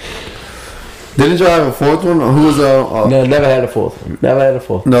 son. Didn't y'all have a 4th one? Or who was No, never had a fourth one. Never had a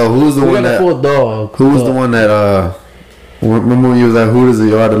fourth. No, who was the We one got a that? fourth dog. Who was the but- one that? Remember when you was at Hooters and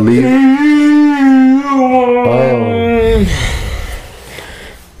you had to leave? Oh.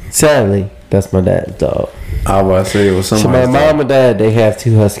 Sadly, that's my dad's dog. I was about to say it was So somebody's my dog. mom and dad, they have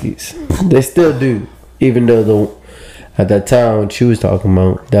 2 huskies. They still do, even though at that time she was talking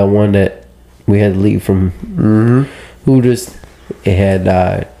about that one that we had to leave from Hooters, it had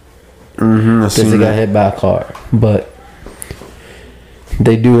died I because seen it got that. hit by a car. But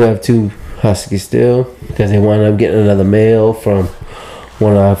they do have 2 huskies still because they wound up getting another male from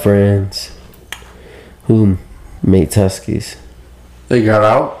one of our friends who mates huskies. They got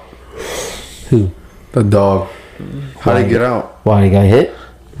out. Who? The dog. How they get out? Why they got hit?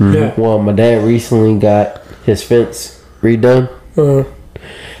 Yeah. Well, my dad recently got his fence redone, and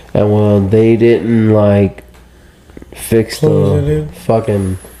well, they didn't like fix Close it the in.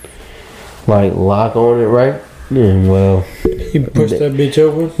 fucking like lock on it right. And well, You pushed that bitch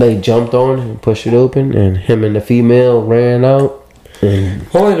open. they jumped on it and pushed it open, and him and the female ran out, and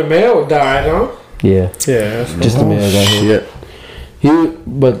Only the male died, huh? yeah, Yeah. just the male got hit. Shit.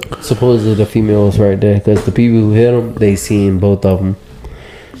 But supposedly the female was right there because the people who hit him, they seen both of them.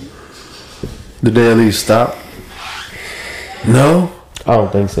 Did they at least stop? No. I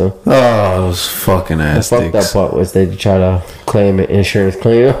don't think so. Oh, those fucking The ass fucked up dicks. part was they try to claim an insurance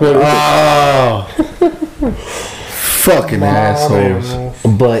claim. Oh. Fucking assholes.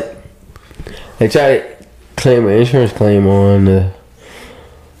 But they tried to claim an insurance claim on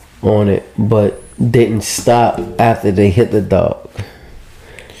it, but didn't stop after they hit the dog.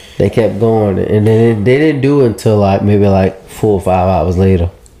 They kept going, and then they didn't do it until like maybe like 4 or 5 hours later.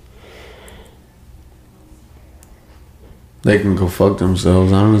 They can go fuck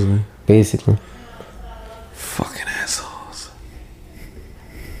themselves, honestly. basically. Fucking assholes.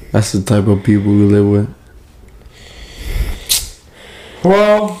 That's the type of people we live with.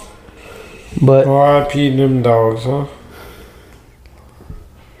 Well, But R.I.P. them dogs, huh?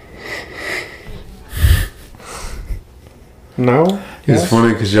 No? It's Yes?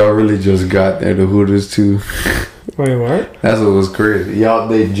 funny because y'all really just got there to Hooters too. Wait, what? That's what was crazy. Y'all,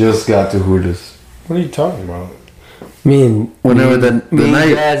 they just got to Hooters. What are you talking about? me and Whenever the me and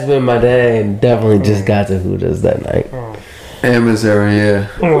night Jasmine, my dad, definitely just got to Hooters that night. Oh. Amos era, yeah.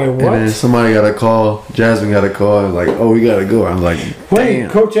 I'm like, And then what? somebody got a call. Jasmine got a call. And like, oh, we gotta go. I'm like, Wait, damn.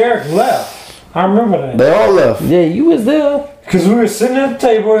 Coach Eric left. I remember that. They all left. Yeah, you was there. Because we were sitting at the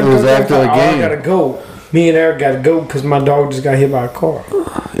table and It was Coach Eric after like, a "Oh, game." I gotta go. Me and Eric gotta go because my dog just got hit by a car.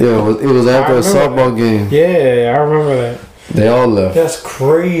 Yeah, it was after I a remember softball game. Yeah, I remember that. They all left. That's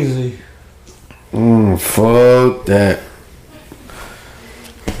crazy. Fuck that.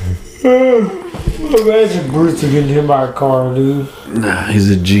 Imagine Bruce getting hit by a car, dude. Nah, he's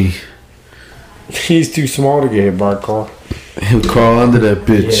a G. He's too small to get hit by a car. He'll crawl under that Yeah,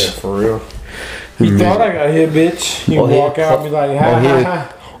 bitch. for real. You thought I got hit, bitch. You Or he'll walk out and be like, ha or ha he'll-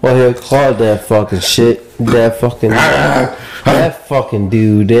 ha. Well, he'll call that fucking shit. That fucking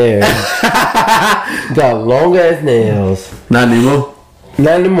dude there got long ass nails. Not anymore.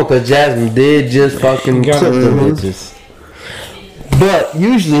 Not anymore, cause Jasmine did just fucking Got clip it. them bitches. But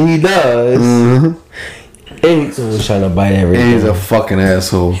usually he does. And he's always trying to bite And he's a everything. fucking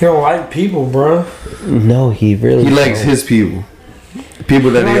asshole. He don't like people, bro. No, he really. He likes don't. his people.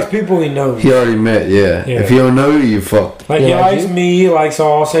 People He that likes people he knows. he already met, yeah. Yeah. If he don't know you, you fucked. Like, Yeah, he like likes you? me, he likes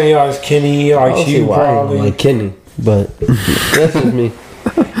Austin, he likes Kenny, he I likes don't see you, why I don't probably. like Kenny, but that's just me.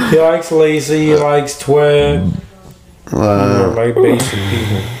 He likes Lacey, he likes Twig. Like basic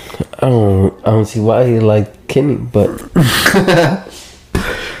people. I don't see why he like Kenny, but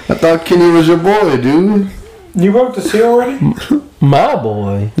I thought Kenny was your boy, dude. You wrote the C already? my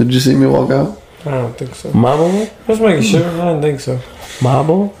boy, Did you see me walk out? I don't think so. my boy, Just making sure. I didn't think so. my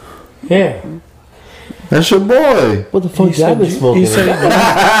boy. Yeah. That's your boy. What the fuck He y'all said, been smoking? he said,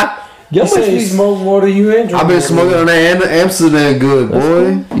 Y'all he said must he be smoked more than you and drink I've more been than smoking you. on that Amsterdam good,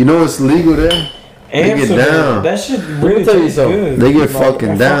 boy. You know it's legal there. They get Amsterdam, down. That shit really tell you tastes something. good. They get Like, fucking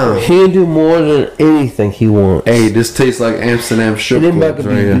I fuck down. with He can do more than anything he wants. Hey, this tastes like Amsterdam strip It ain't about clubs to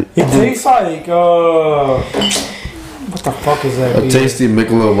right be- here. It tastes like what the fuck is that? A beer? tasty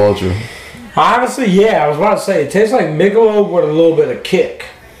Michelob Ultra. Honestly, yeah, I was about to say it tastes like Michelob with a little bit of kick.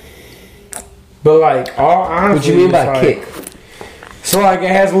 But like, all honestly, What you mean by it's like- kick? So like, it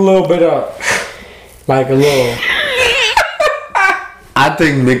has a little bit of, like a little. I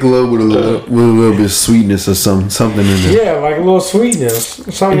think Michelob with a little bit of sweetness or something in there. Yeah, like a little sweetness,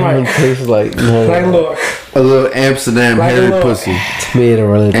 something It like, tastes like no, like a little, A little Amsterdam Like a hairy little- pussy. to me it don't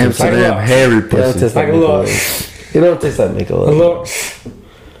really taste like. Amsterdam Like hairy It don't pussy. taste like Like a little- Michelob. It don't taste like a Michelob. little,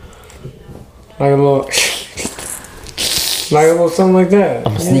 like a little, like a little something like that.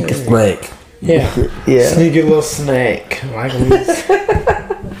 I'm a sneaker snack. Yeah, Yeah. sneaky little snack, like a little,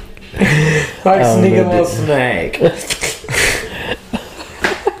 like Oh, sneaky no, little dude. snack.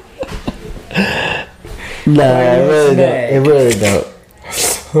 Nah, Like a it little really don't. snack. It really don't.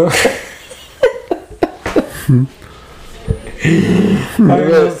 Like a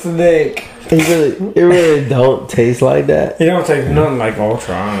little snake. It really don't taste like that. It don't taste nothing like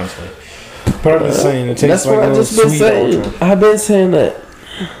Ultra, honestly. But I'm just saying, it tastes That's like what a I little just been sweet saying. Ultra. I've been saying that.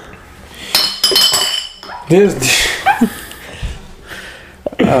 This,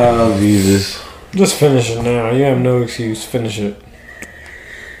 Oh, Jesus. just finish it now. You have no excuse. Finish it.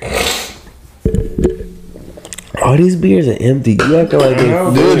 All these beers are empty. You acting like I they.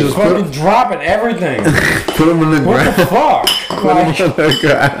 know, Dude, but you're just fucking dropping everything. Put them in the What the ground. fuck? Put Like, them in the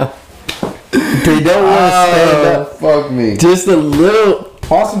ground. They don't want to stand Oh, up. fuck me. Just a little.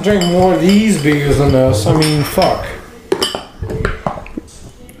 Austin drink more of these beers than us. I mean, fuck.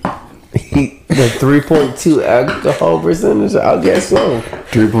 The 3.2 alcohol percentage. I guess so.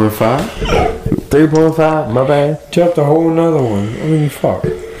 3.5? 3.5. My bad. Jumped a whole nother one. I mean, fuck.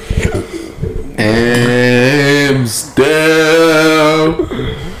 Amstel.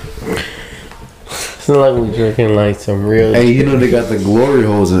 It's not like we drinking like some real. Hey, you know they got the glory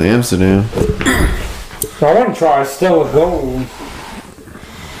holes in Amsterdam. I want to try Stella Gold.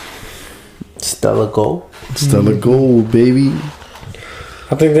 Stella Gold. Stella Gold, baby.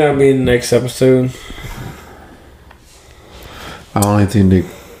 I think that'll be in the next episode. I only think they.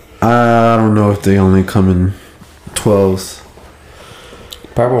 I don't know if they only come in 12s.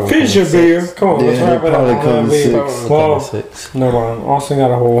 Probably Finish your beer. Come on, let's Yeah, wrap it probably up. come in Beer. 6. Well, 6. no, man. Austin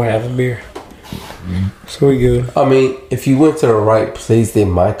got a whole half a beer. So we good. I mean, if you went to the right place, they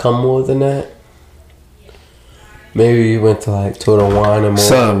might come more than that. Maybe you went to like Total Wine and more.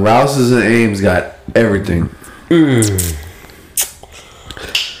 Son, Rouse's and Ames got everything. I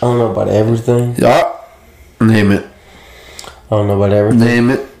don't know about everything. Yeah. Name it. I don't know about everything. Name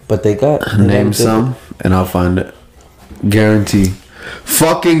it. But they got. Name some, and I'll find it. Guarantee.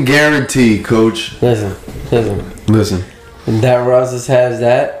 Fucking guarantee, coach. Listen. Listen. And that Rouse's has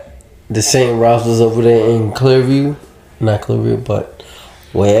that. The same Rouse's over there in Clearview. Not Clearview, but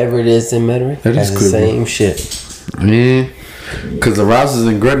wherever it is in Metairie. That is has the Clearview. same shit. Yeah. Because the Rouse's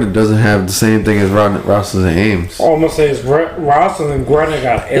in Gretna doesn't have the same thing as Rouse's and Ames. All I'm gonna say is Rouse's and Gretna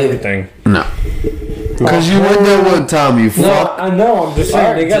got everything. No. Because you went there one time, you fuck. I know. I'm just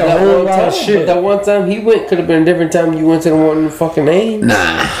saying they got a that whole one lot time, of shit. That one time he went could have been a different time you went to the one in fucking Ames.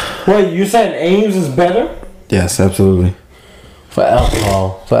 Nah. Wait, you saying Ames is better? Yes, absolutely. For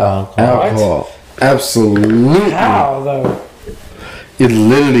alcohol. Alcohol. Absolutely. How though? It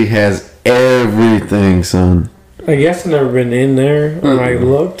literally has everything, son. I guess I've never been in there when I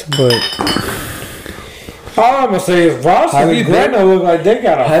looked, but all I'm gonna say is Rouse's Have you and Gretna look like they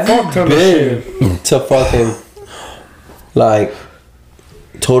got a Have fuck you ton of been shit. to fucking like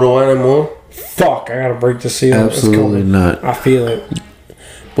Total Wine and more? Fuck, I gotta break the seal. Absolutely It's coming. not. I feel it.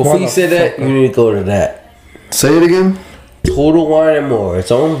 Before you say that, you need to go to that. Say it again. Total Wine and More.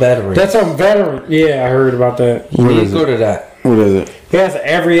 It's on Veteran. That's a veteran. Yeah, I heard about that. you What need is to go it? to that. What is it? He has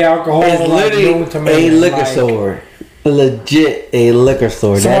every alcohol. It's like, literally known to a man, liquor like- store. Legit a liquor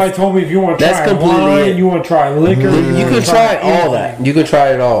store. Somebody told me if you want to that's try completely wine, it. you want to try liquor, you can try all that. You can try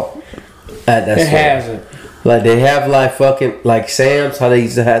it all at that It store. has it. Like they have like fucking like Sam's, how they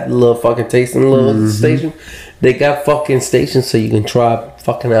used to have the little fucking tasting little station. They got fucking stations so you can try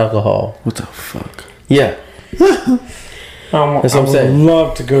fucking alcohol. What the fuck? Yeah. That's what I'm would saying.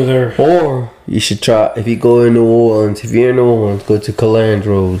 love to go there. Or you should try if you go in New Orleans. If you're in New Orleans, go to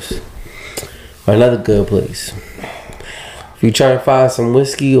Calandro's. Another good place. If you try to find some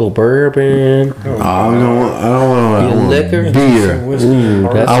whiskey or bourbon, I don't want your liquor, beer. Whiskey. Ooh,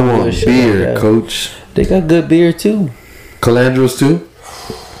 that's I some good want shit beer, like that. coach. They got good beer too. Calandros too?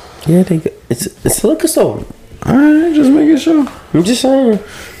 Yeah, they got, it's a liquor store. Alright, just making sure. I'm just saying.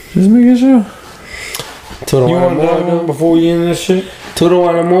 Just making sure. Total You Wine want and More another one though. before you end this shit? Total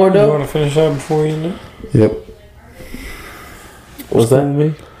Wine and More You though. want to finish up before you end it? Yep. What's that? Me?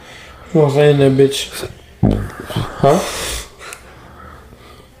 You want to say in that bitch? Huh?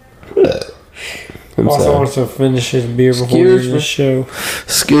 I'm Also sorry. wants to finish his beer before Excuse you end me. the show.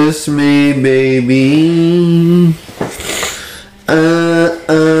 Excuse me, baby.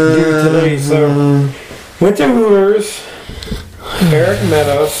 Today, so went to Hooters. Eric met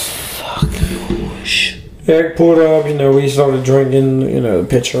us. Eric pulled up, we started drinking, the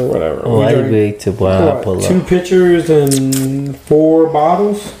pitcher or whatever. Oh, We I drank, wait to while I what, pull 2 up. pitchers and 4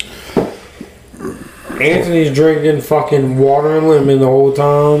 bottles. Anthony's drinking fucking water and lemon the whole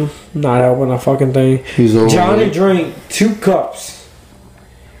time. Not helping a fucking thing. He's over. Johnny drank 2 cups.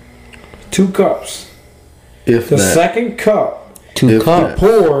 2 cups. If The that. second cup 2 If cups.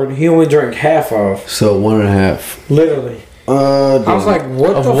 poured, he only drank half of. So 1.5. Literally. I was like,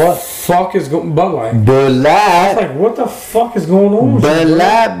 what Of the what? fuck is going Bud Light. Bud I was Light. like, what the fuck is going on? with you, Bud bro?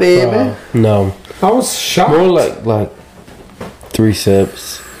 Light, baby. No. I was shocked. More like 3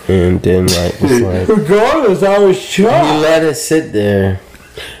 sips. And then like it's like Regardless, I was you shocked. let it sit there.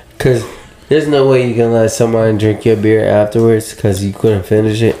 Cause there's no way you can let somebody drink your beer afterwards because you couldn't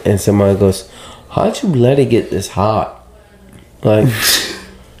finish it and somebody goes, how'd you let it get this hot? Like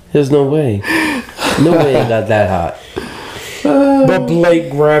there's no way. No way it got that hot. But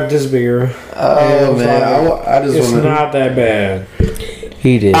Blake grabbed his beer. Oh, man. I just It's want to. not that bad.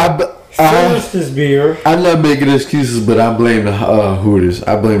 He did. Finished his beer. I'm not making excuses, but I blame the Hooters.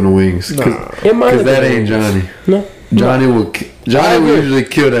 I blame the wings. Because It might have that been ain't Johnny. No. Johnny will usually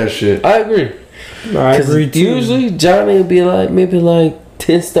kill that shit. I agree. I agree too. Usually Johnny will be like maybe like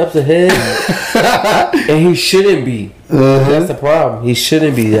 10 steps ahead. And he shouldn't be. That's the problem. He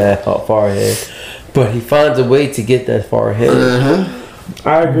shouldn't be that far ahead. But he finds a way to get that far ahead.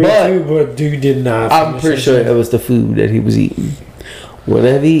 I agree But- too, but dude did not. I'm finish pretty his sure beer. it was the food that he was eating.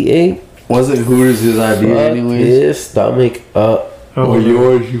 Whatever he ate, Wasn't Hooters his idea, fucked anyways? his stomach up. I Or don't know.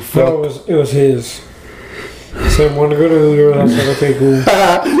 yours, you No, fuck. it was his. He said, want to go to Hooters? I said, okay, cool.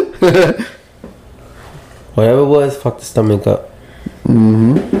 Whatever it was, fucked the stomach up.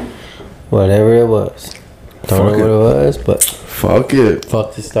 Mm-hmm. Whatever it was. Don't Fuck know what it. it was, but Fuck it.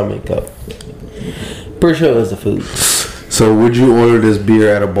 fucked his stomach up. Pretty sure it was the food. So, would you order this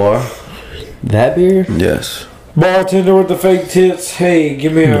beer at a bar? That beer? Yes. Bartender with the fake tits. Hey,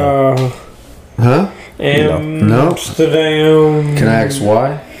 give me a Huh? No. Amsterdam. Can I ask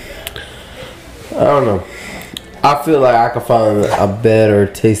why? I don't know. I feel like I could find a better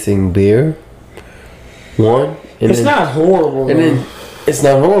tasting beer. One. And It's then, not horrible. And though. then it's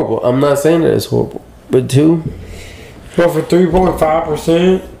not horrible. I'm not saying that it's horrible. But two, But for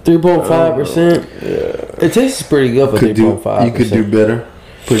 3.5%, 3.5%. It tastes pretty good for Could do. 3.5%. You could do better,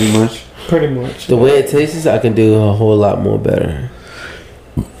 pretty much. pretty much. The way it tastes, I can do a whole lot more better.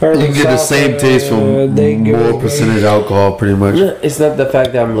 You can get the same taste from more percentage alcohol, pretty much. No, it's not the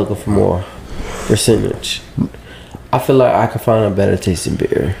fact that I'm looking for more percentage. I feel like I could find a better tasting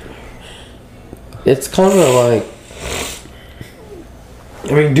beer. It's kind of like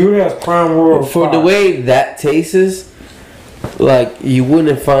I mean, dude has Crown Royal for the way that tastes, like you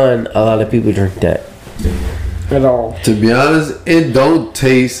wouldn't find a lot of people drink that. at all. To be honest, it don't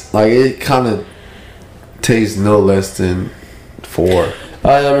taste like it. Kind of tastes no less than 4.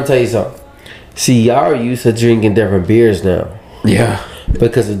 Alright, I'm gonna tell you something. See, y'all are used to drinking different beers now Yeah.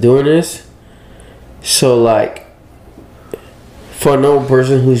 because of doing this. So, like, for no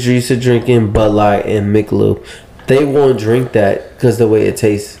person who's used to drinking Bud Light and Michelob, they won't drink that because the way it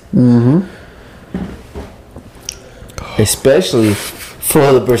tastes. Mm-hmm. Especially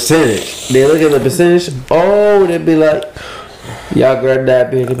for the percentage. They look at the percentage. Oh, they'd be like, y'all grab that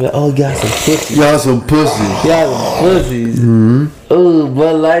beer. They'd be like, oh, y'all some pussies. Y'all some pussy. Y'all some pussies. Mm-hmm. Oh,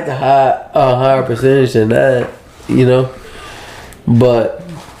 Bud Light's a higher percentage than that, you know. But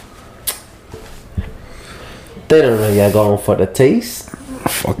they don't know y'all going for the taste.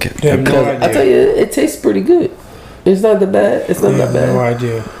 Fuck it. They have no Because idea. I tell you, it tastes pretty good. It's not that bad. It's not that No bad.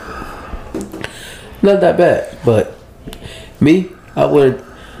 idea. Not that bad. But me, I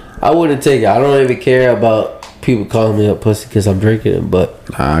wouldn't take it. I don't even care about people calling me a pussy because I'm drinking it. But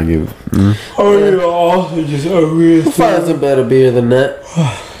Nah, I give. Oh, yeah, Austin just I'll find some better beer than that.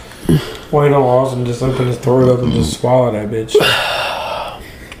 Why don't Austin just open his throat up and just swallow that bitch?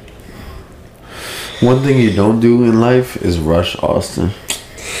 One thing you don't do in life is rush Austin.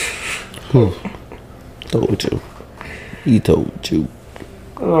 Told you. He told you.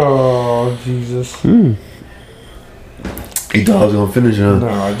 Oh, Jesus. You thought I was gonna finish it, huh? No,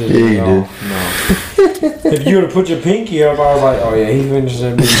 I didn't. Yeah, you no, did. No. If you would have put your pinky up, I was like, oh, yeah, he finished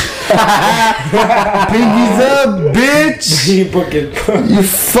that bitch. Pinkies up, bitch! He fucking. You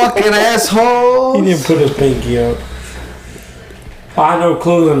fucking asshole! He didn't put his pinky up. I know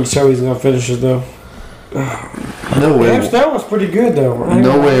clues on the show he's gonna finish it though. No way. That was pretty good though.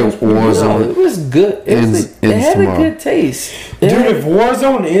 No way No, Warzone. it was good. It Ends had tomorrow. a good taste. Dude, if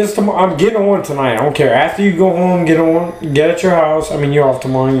Warzone is tomorrow, I'm getting on tonight. I don't care. After you go home, get at your house. I mean, you're off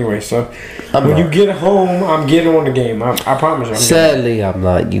tomorrow anyway, so when you get home, I'm getting on the game. I promise you. Sadly, I'm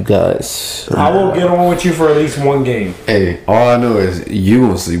not. You guys. I will get on with you for at least one game. Hey, all I know is you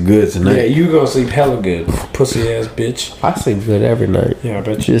gonna sleep good Yeah, tonight. you gonna sleep hella good, pussy ass bitch. I sleep good every night. Yeah, I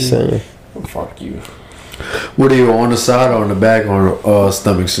bet you. Just saying. Fuck you. What are you, on the side or on the back or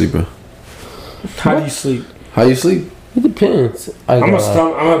stomach sleeping? How do you sleep? How you sleep? It depends. I'm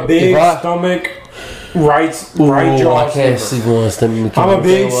a big If I- stomach, right Ooh, jaw I can't sleeper. sleep on a stomach. I'm a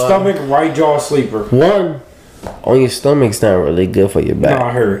big Say what? stomach, right jaw sleeper. One, on your stomach's not really good for your No, back.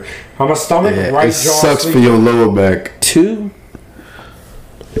 I heard. I'm a stomach, Yeah, right it jaw sucks sleeper. for your lower back. Two,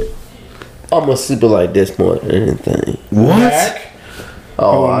 I'm a sleeper like this more than anything. What? Back?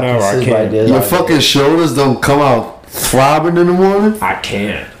 Oh, Oh, I no, can I sleep can't. like this. Your like fucking shoulders don't come out throbbing in the morning? I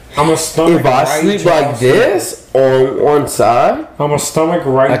can't. I'm a stomach, If I right sleep jaw like sleeper. this on one side, I'm a stomach,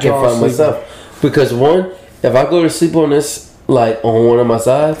 right I can jaw find sleeper. myself. Because one, if I go to sleep on this, like on one of my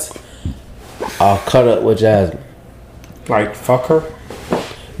sides, I'll cut up with Jasmine. Like, fuck her.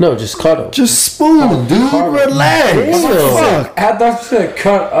 No, just cuddle. Just spoon, dude. Relax. Ew. Fuck. I thought you said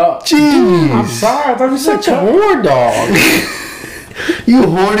cut up. I'm Jeez. sorry. I thought you said Such a cut up. horn dog. You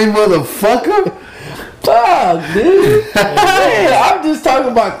horny motherfucker. Fuck, dude. Man, I'm just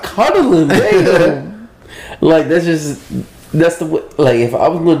talking about cuddling. Damn. Like that's the way. Like if I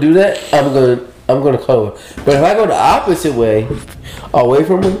was gonna do that, I'm gonna cuddle. But if I go the opposite way, away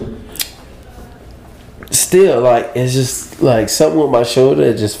from him, still like it's just like something with my shoulder.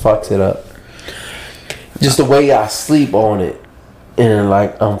 It just fucks it up. Just the way I sleep on it, and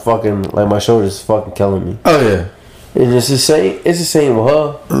like I'm fucking like my shoulder's fucking killing me. Oh, yeah. And it's the same. It's the same with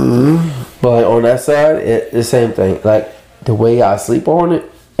her. But like, on that side, it's the same thing. Like the way I sleep on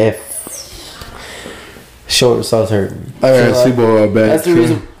it, if shoulder starts hurting. I gotta So, sleep on my back. that's the too.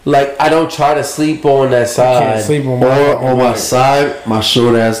 reason. Like I don't try to sleep on that side. Can't sleep on Or my on my side, my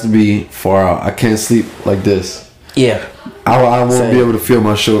shoulder has to be far out. I can't sleep like this. Yeah, I won't Same. be able to feel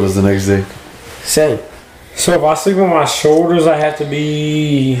my shoulders the next day. same. So if I sleep on my shoulders, I have to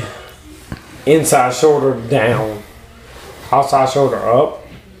be inside shoulder down, outside shoulder up.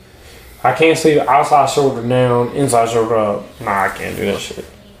 I can't sleep outside shoulder down, inside shoulder up. Nah, I can't do that shit.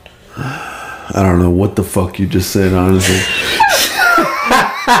 I don't know what the fuck you just said, honestly.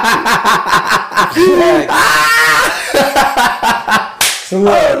 So I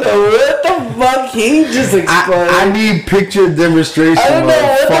look, don't know what the fuck he just explained. I need picture demonstration. I don't know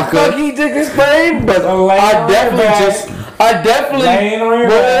what the fuck motherfucker. he just explained, but So lay I on your definitely back. Laying on your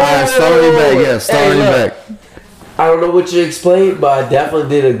back. Alright, start on your back. Yeah, start on your back. I don't know what you explained, but I definitely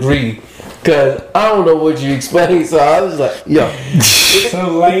did agree. Cause I don't know what you explained, so I was like, yo.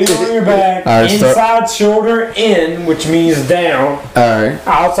 So lay on your back, All right, inside shoulder in, which means down, Alright,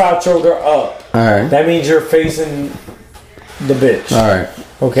 outside shoulder up. alright, That means you're facing the bitch. alright.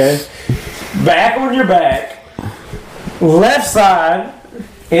 Okay? Back on your back, left side,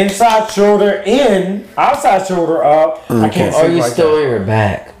 inside shoulder in, outside shoulder up. I can't Are sleep you like still that. on your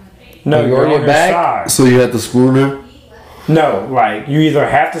back? No, you're you're on on your back? side. So you had to spoon her? No, like you either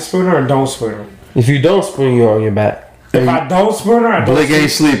have to spoon her or don't spoon her. If you don't spoon, you're on your back. If I don't spoon her, I don't Blake sleep.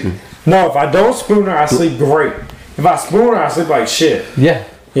 ain't sleeping. No, if I don't spoon her, I sleep great. If I spoon her, I sleep like shit. Yeah.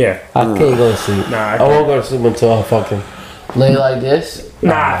 Yeah. I can't go to sleep. Nah, I I won't go to sleep until I fucking lay like this.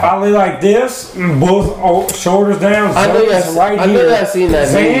 Nah, if I lay like this, both shoulders down, I know Xander's y'all- right I know here. y'all seen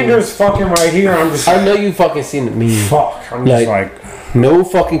that meme. Xander's fucking right here. I'm just I know you fucking seen it, me. fuck. I'm just Like- like, No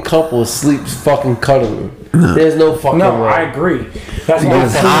fucking couple sleeps fucking cuddling. There's no fucking no, way. I agree. That's what I'm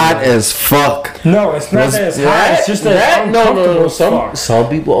It's saying. hot as fuck. No, it's not that it's hot. It's just that it's no. uncomfortable as Some fuck. some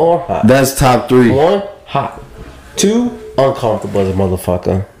people are hot. That's top 3. One, hot. Two, uncomfortable as a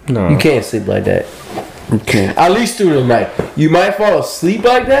motherfucker. No. You can't sleep like that. Okay. At least through the night. You might fall asleep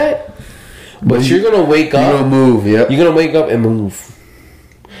like that, but you're gonna wake You up. gonna move, yep. You're gonna wake up and move,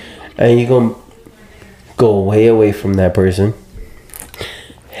 and you're gonna go way away from that person.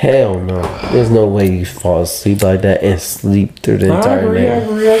 Hell no. There's no way you fall asleep like that and sleep through the I entire agree, I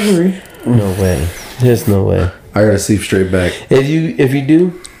night. agree. No way. There's no way. I gotta sleep straight back. If you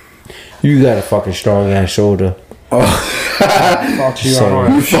do, you got a fucking strong ass shoulder. Fuck you. So-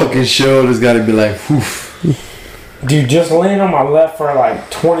 I'm Your fucking shoulders gotta be like, whew. Dude, just laying on my left for like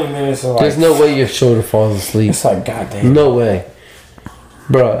 20 minutes. Of like, There's no way your shoulder falls asleep. It's like, goddamn. No way.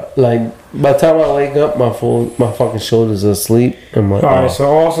 Bruh, like by the time I wake up, my fucking shoulders are asleep. I'm like, All right, oh,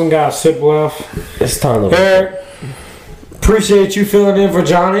 so Austin got a sip left. it's time to. Eric, appreciate you filling in for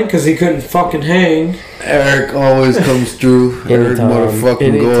Johnny because he couldn't fucking hang. Eric always comes through. Eric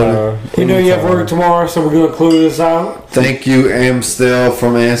motherfucking Gordon. We know you have work tomorrow, so we're gonna close this out. Thank you, Amstel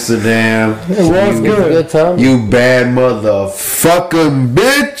from Amsterdam. It was you, good. Good time. You bad motherfucking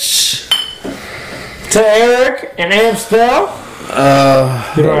bitch. To Eric and Amstel.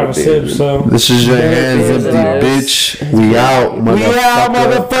 You don't have a sip, so This is your hands empty, bitch. We out, we out,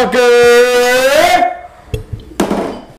 motherfucker. motherfucker.